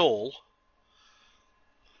at all.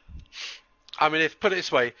 I mean, put it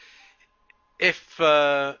this way, if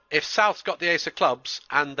South's got the ace of clubs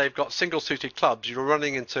and they've got single-suited clubs, you're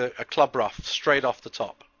running into a club ruff straight off the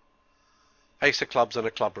top. Ace of clubs and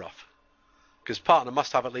a club ruff. Because partner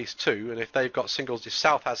must have at least 2, and if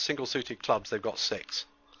South has single-suited clubs, they've got 6.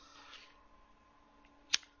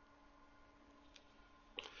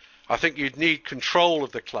 I think you'd need control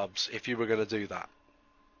of the clubs if you were going to do that.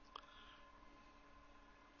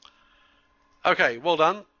 Okay, well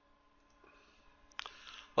done.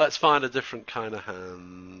 Let's find a different kind of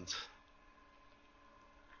hand.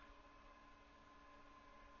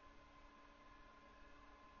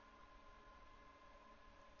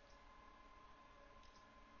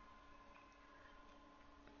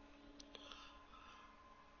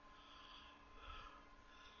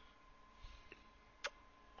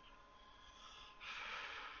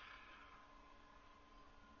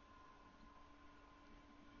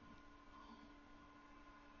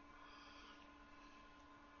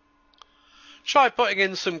 Try putting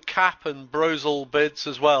in some cap and brosal bids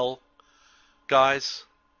as well, guys.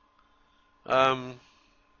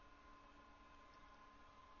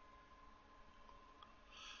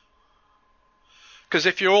 Because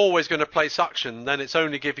if you're always going to play suction, then it's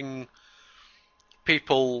only giving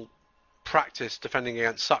people practice defending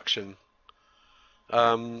against suction.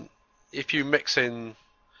 If you mix in,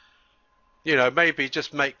 maybe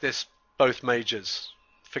just make this both majors.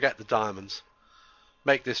 Forget the diamonds.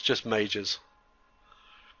 Make this just majors.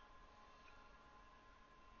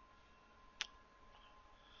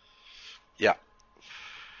 Yeah.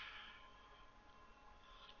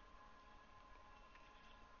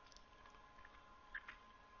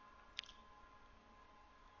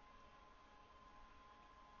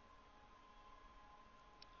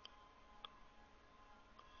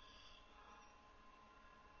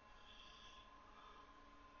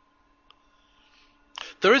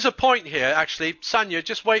 There is a point here, actually. Sanya,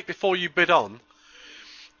 just wait before you bid on.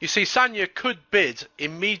 You see, Sanya could bid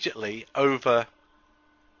immediately over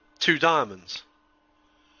 2 diamonds.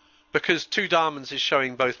 Because 2 diamonds is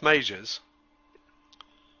showing both majors.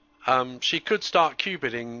 She could start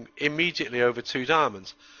Q-bidding immediately over 2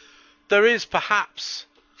 diamonds. There is perhaps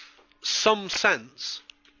some sense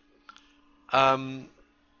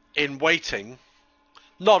in waiting.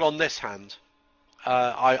 Not on this hand.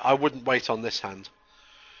 I wouldn't wait on this hand.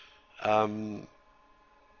 But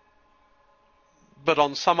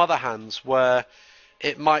on some other hands where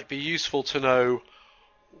it might be useful to know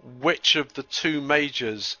which of the 2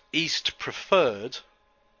 majors East preferred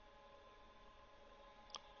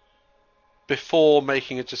before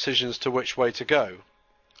making a decision as to which way to go.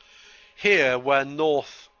 Here, where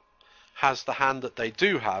North has the hand that they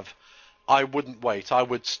do have, I wouldn't wait. I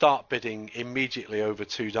would start bidding immediately over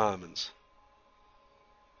 2 diamonds.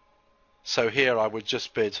 So here I would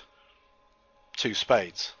just bid 2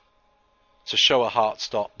 spades to show a heart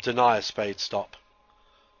stop, deny a spade stop,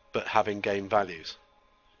 but having game values.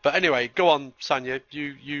 But anyway, go on, Sanya.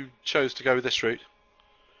 You chose to go this route.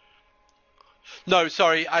 No,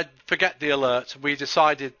 sorry, I forget the alert. We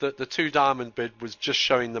decided that the 2 diamond bid was just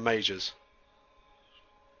showing the majors.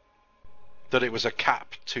 That it was a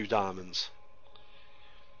cap 2 diamonds.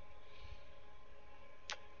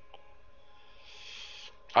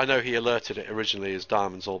 I know he alerted it originally as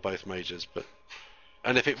diamonds or both majors,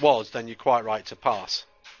 and if it was, then you're quite right to pass.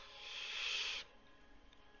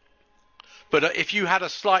 But if you had a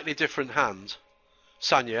slightly different hand,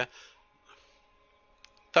 Sanya,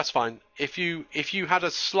 that's fine. If you had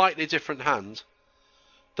a slightly different hand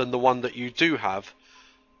than the one that you do have,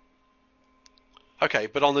 okay,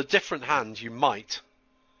 but on a different hand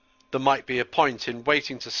there might be a point in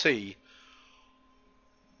waiting to see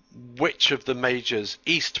which of the majors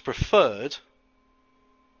East preferred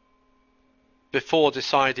before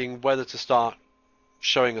deciding whether to start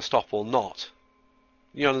showing a stop or not.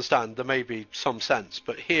 You understand, there may be some sense,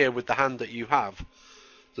 but here with the hand that you have,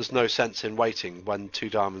 there's no sense in waiting when 2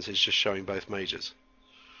 diamonds is just showing both majors.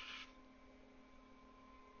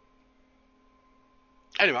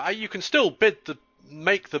 Anyway, you can still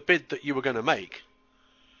make the bid that you were going to make.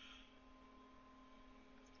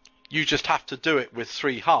 You just have to do it with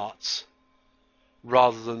 3 hearts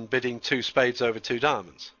rather than bidding 2 spades over 2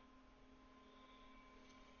 diamonds.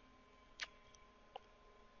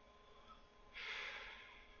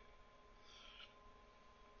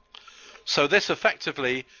 So this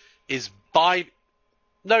effectively is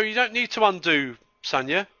No, you don't need to undo,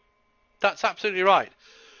 Sanya. That's absolutely right.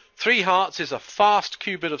 3 hearts is a fast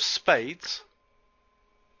Q-bid of spades,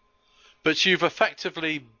 but you've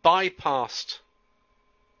effectively bypassed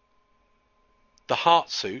the heart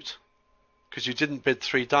suit because you didn't bid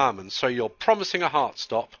 3 diamonds. So you're promising a heart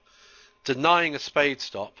stop, denying a spade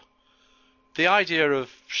stop. The idea of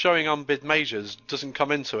showing unbid majors doesn't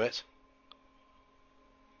come into it.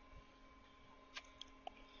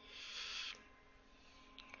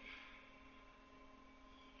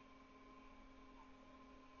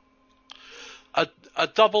 A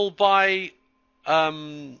double by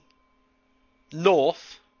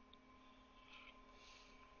North,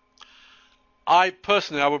 I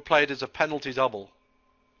would play it as a penalty double.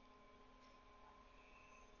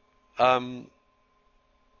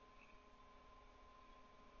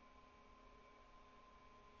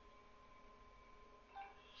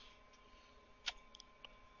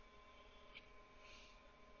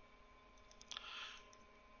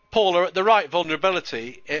 Paula, at the right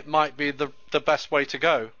vulnerability, it might be the best way to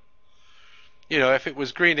go. You know, if it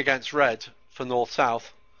was green against red for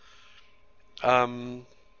North-South,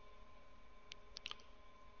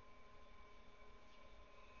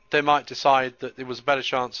 they might decide that there was a better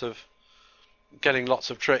chance of getting lots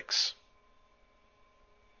of tricks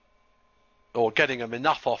or getting them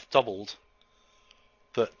enough off doubled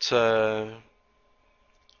that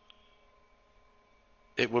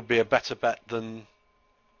it would be a better bet than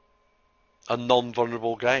a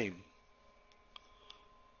non-vulnerable game.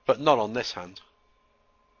 But not on this hand.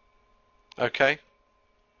 Okay.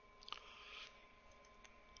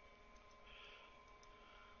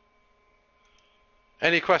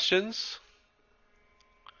 Any questions?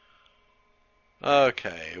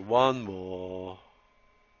 Okay, one more.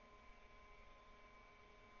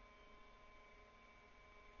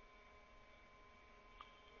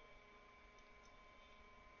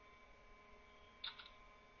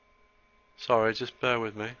 Sorry, just bear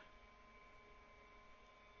with me.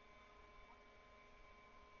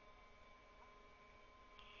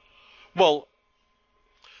 Well,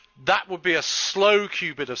 that would be a slow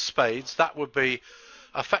cubit of spades. That would be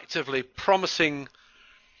effectively promising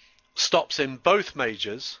stops in both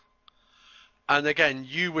majors. And again,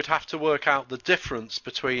 you would have to work out the difference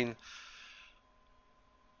between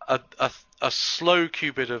a slow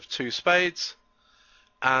cubit of two spades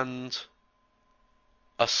and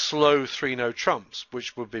a slow three-no trumps,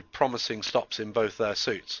 which would be promising stops in both their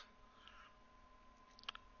suits.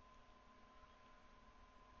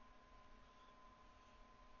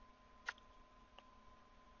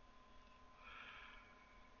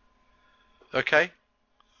 Okay?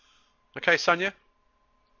 Okay, Sonia?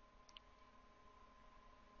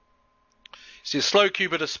 See, a slow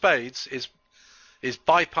cubit of spades is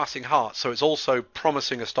bypassing hearts, so it's also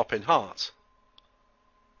promising a stop in hearts.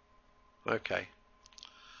 Okay.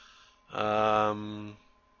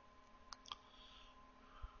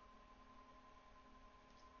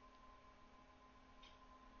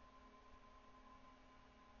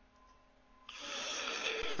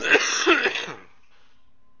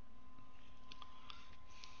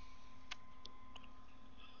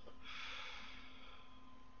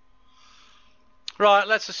 Right,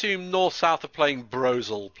 let's assume north-south are playing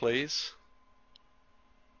Brosel, please.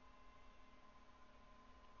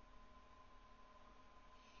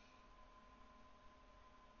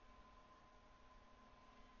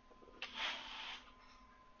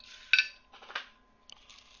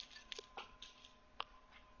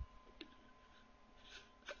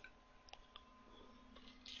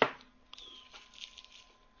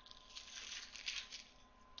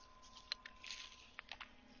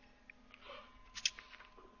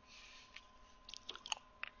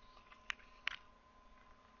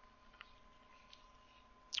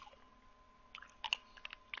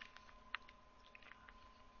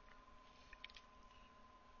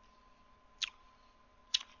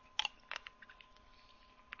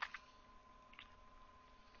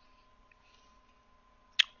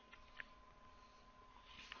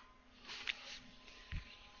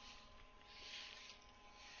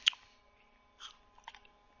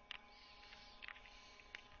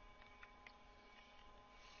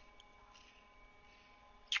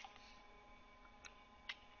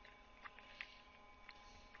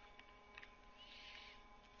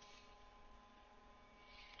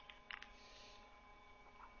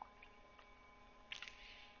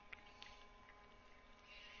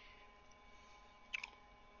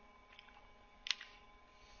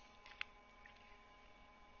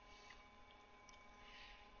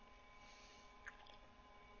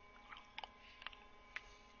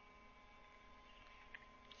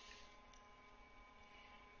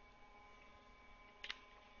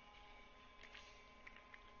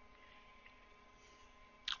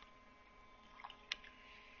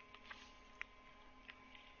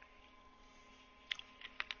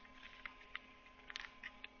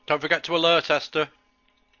 Don't forget to alert Esther.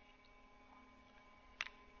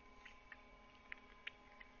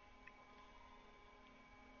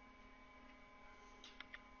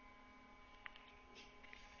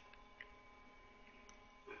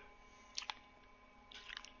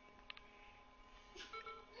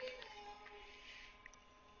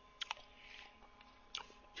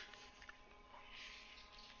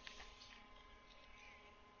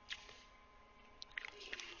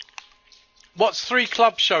 What's three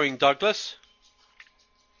clubs showing, Douglas?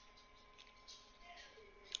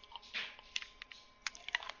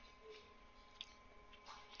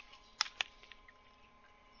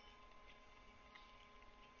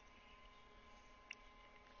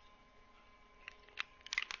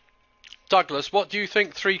 Douglas, what do you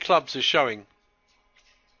think three clubs is showing?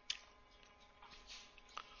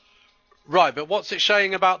 Right, but what's it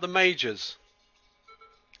saying about the majors?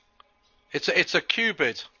 It's a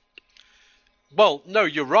cubid. Well, no,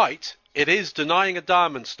 you're right. It is denying a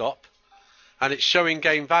diamond stop, and it's showing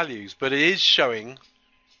game values, but it is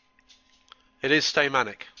stay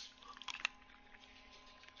manic.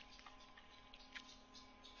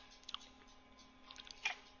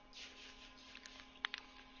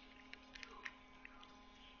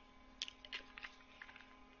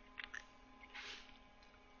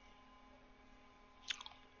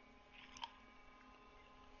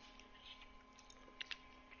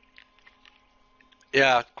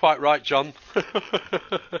 Yeah, quite right, John.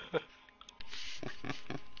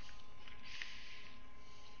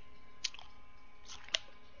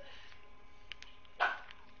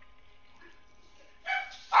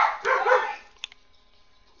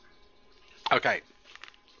 Okay.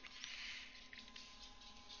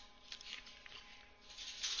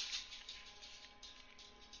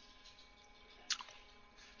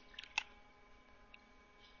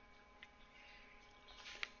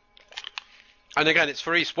 And again, it's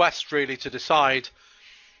for East-West really to decide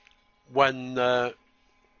when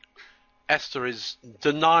Esther is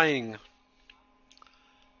denying.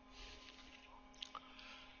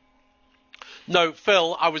 No,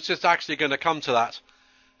 Phil, I was just actually going to come to that.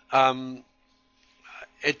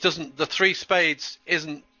 It doesn't. The three spades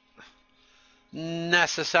isn't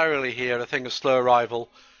necessarily here a thing of slow arrival.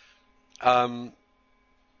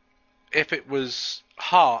 If it was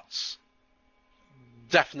hearts,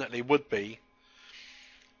 definitely would be.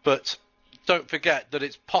 But don't forget that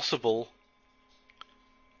it's possible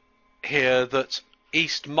here that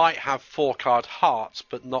East might have 4-card hearts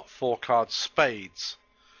but not 4-card spades.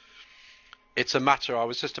 It's a matter, I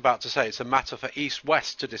was just about to say, it's a matter for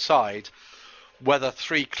East-West to decide whether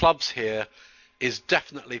 3 clubs here is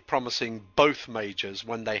definitely promising both majors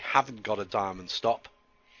when they haven't got a diamond stop,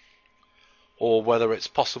 or whether it's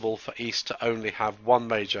possible for East to only have 1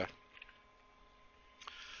 major.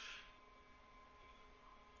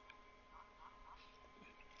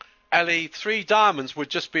 Ellie, 3 diamonds would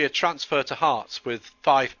just be a transfer to hearts with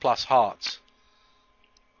 5+ hearts.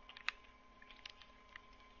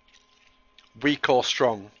 Weak or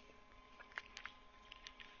strong.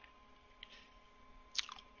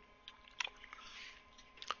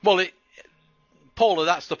 Well, Paula,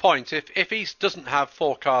 that's the point. If East doesn't have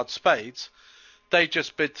 4-card spades, they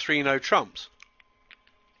just bid 3 no trumps.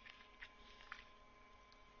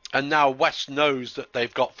 And now West knows that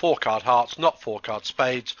they've got 4-card hearts, not 4-card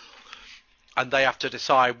spades, and they have to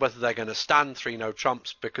decide whether they're going to stand 3 no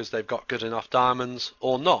trumps because they've got good enough diamonds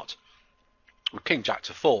or not. With King Jack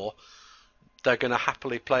to 4, they're going to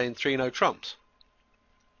happily play in 3 no trumps.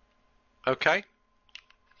 Okay?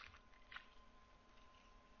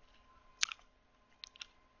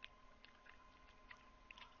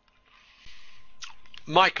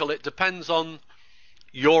 Michael, it depends on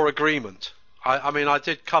your agreement. I mean, I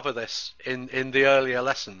did cover this in the earlier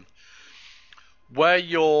lesson. Where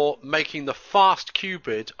you're making the fast Q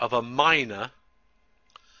bid of a minor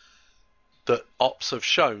that ops have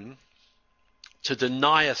shown to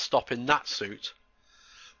deny a stop in that suit,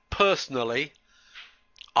 personally,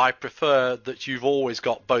 I prefer that you've always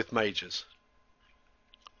got both majors.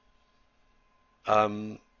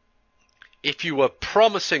 If you were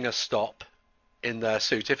promising a stop in their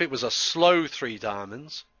suit, if it was a slow 3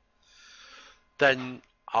 diamonds, then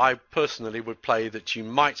I personally would play that you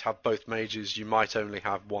might have both majors, you might only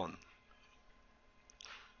have 1.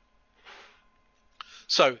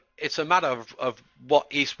 So it's a matter of what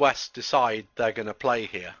East-West decide they're going to play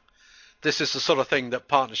here. This is the sort of thing that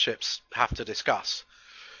partnerships have to discuss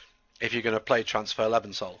if you're going to play transfer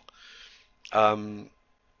Lebensol.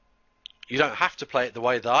 You don't have to play it the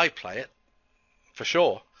way that I play it, for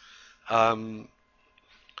sure.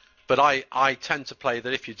 But I tend to play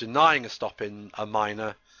that if you're denying a stop in a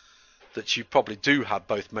minor, that you probably do have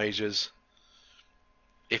both majors.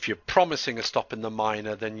 If you're promising a stop in the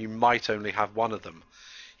minor, then you might only have 1 of them.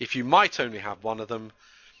 If you might only have 1 of them,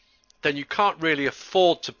 then you can't really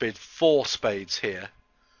afford to bid 4 spades here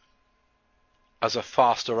as a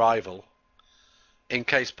fast arrival in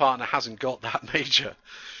case partner hasn't got that major.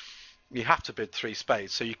 You have to bid 3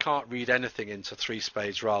 spades, so you can't read anything into 3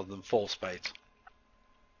 spades rather than 4 spades.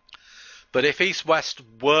 But if East-West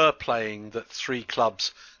were playing that 3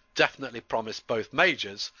 clubs definitely promise both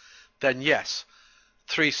majors, then yes,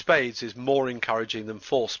 3 spades is more encouraging than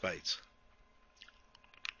 4 spades.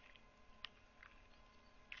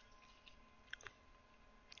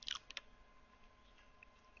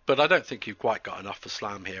 But I don't think you've quite got enough for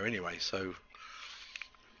slam here anyway, so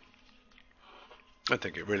I don't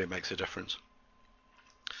think it really makes a difference.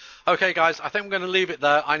 Okay, guys, I think I'm going to leave it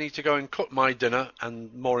there. I need to go and cook my dinner,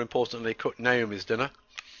 and more importantly, cook Naomi's dinner.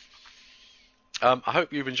 I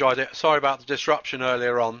hope you've enjoyed it. Sorry about the disruption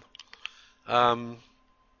earlier on.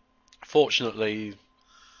 Fortunately,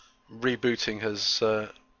 rebooting has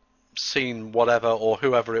seen whatever or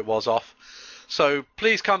whoever it was off. So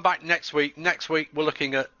please come back next week. Next week we're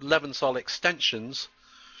looking at Lebensol extensions,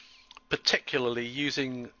 particularly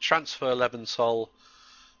using transfer Lebensol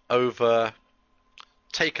over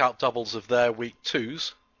takeout doubles of their week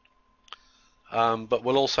 2s. But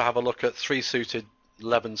we'll also have a look at 3-suited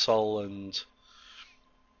Lebensol and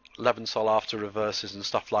Lebensol after reverses and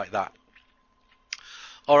stuff like that.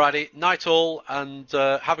 Alrighty, night all, and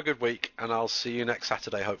have a good week, and I'll see you next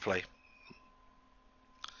Saturday, hopefully.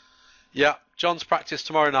 Yeah, John's practice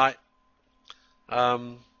tomorrow night.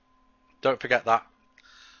 Don't forget that.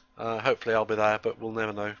 Hopefully I'll be there, but we'll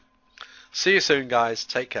never know. See you soon, guys.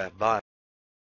 Take care. Bye.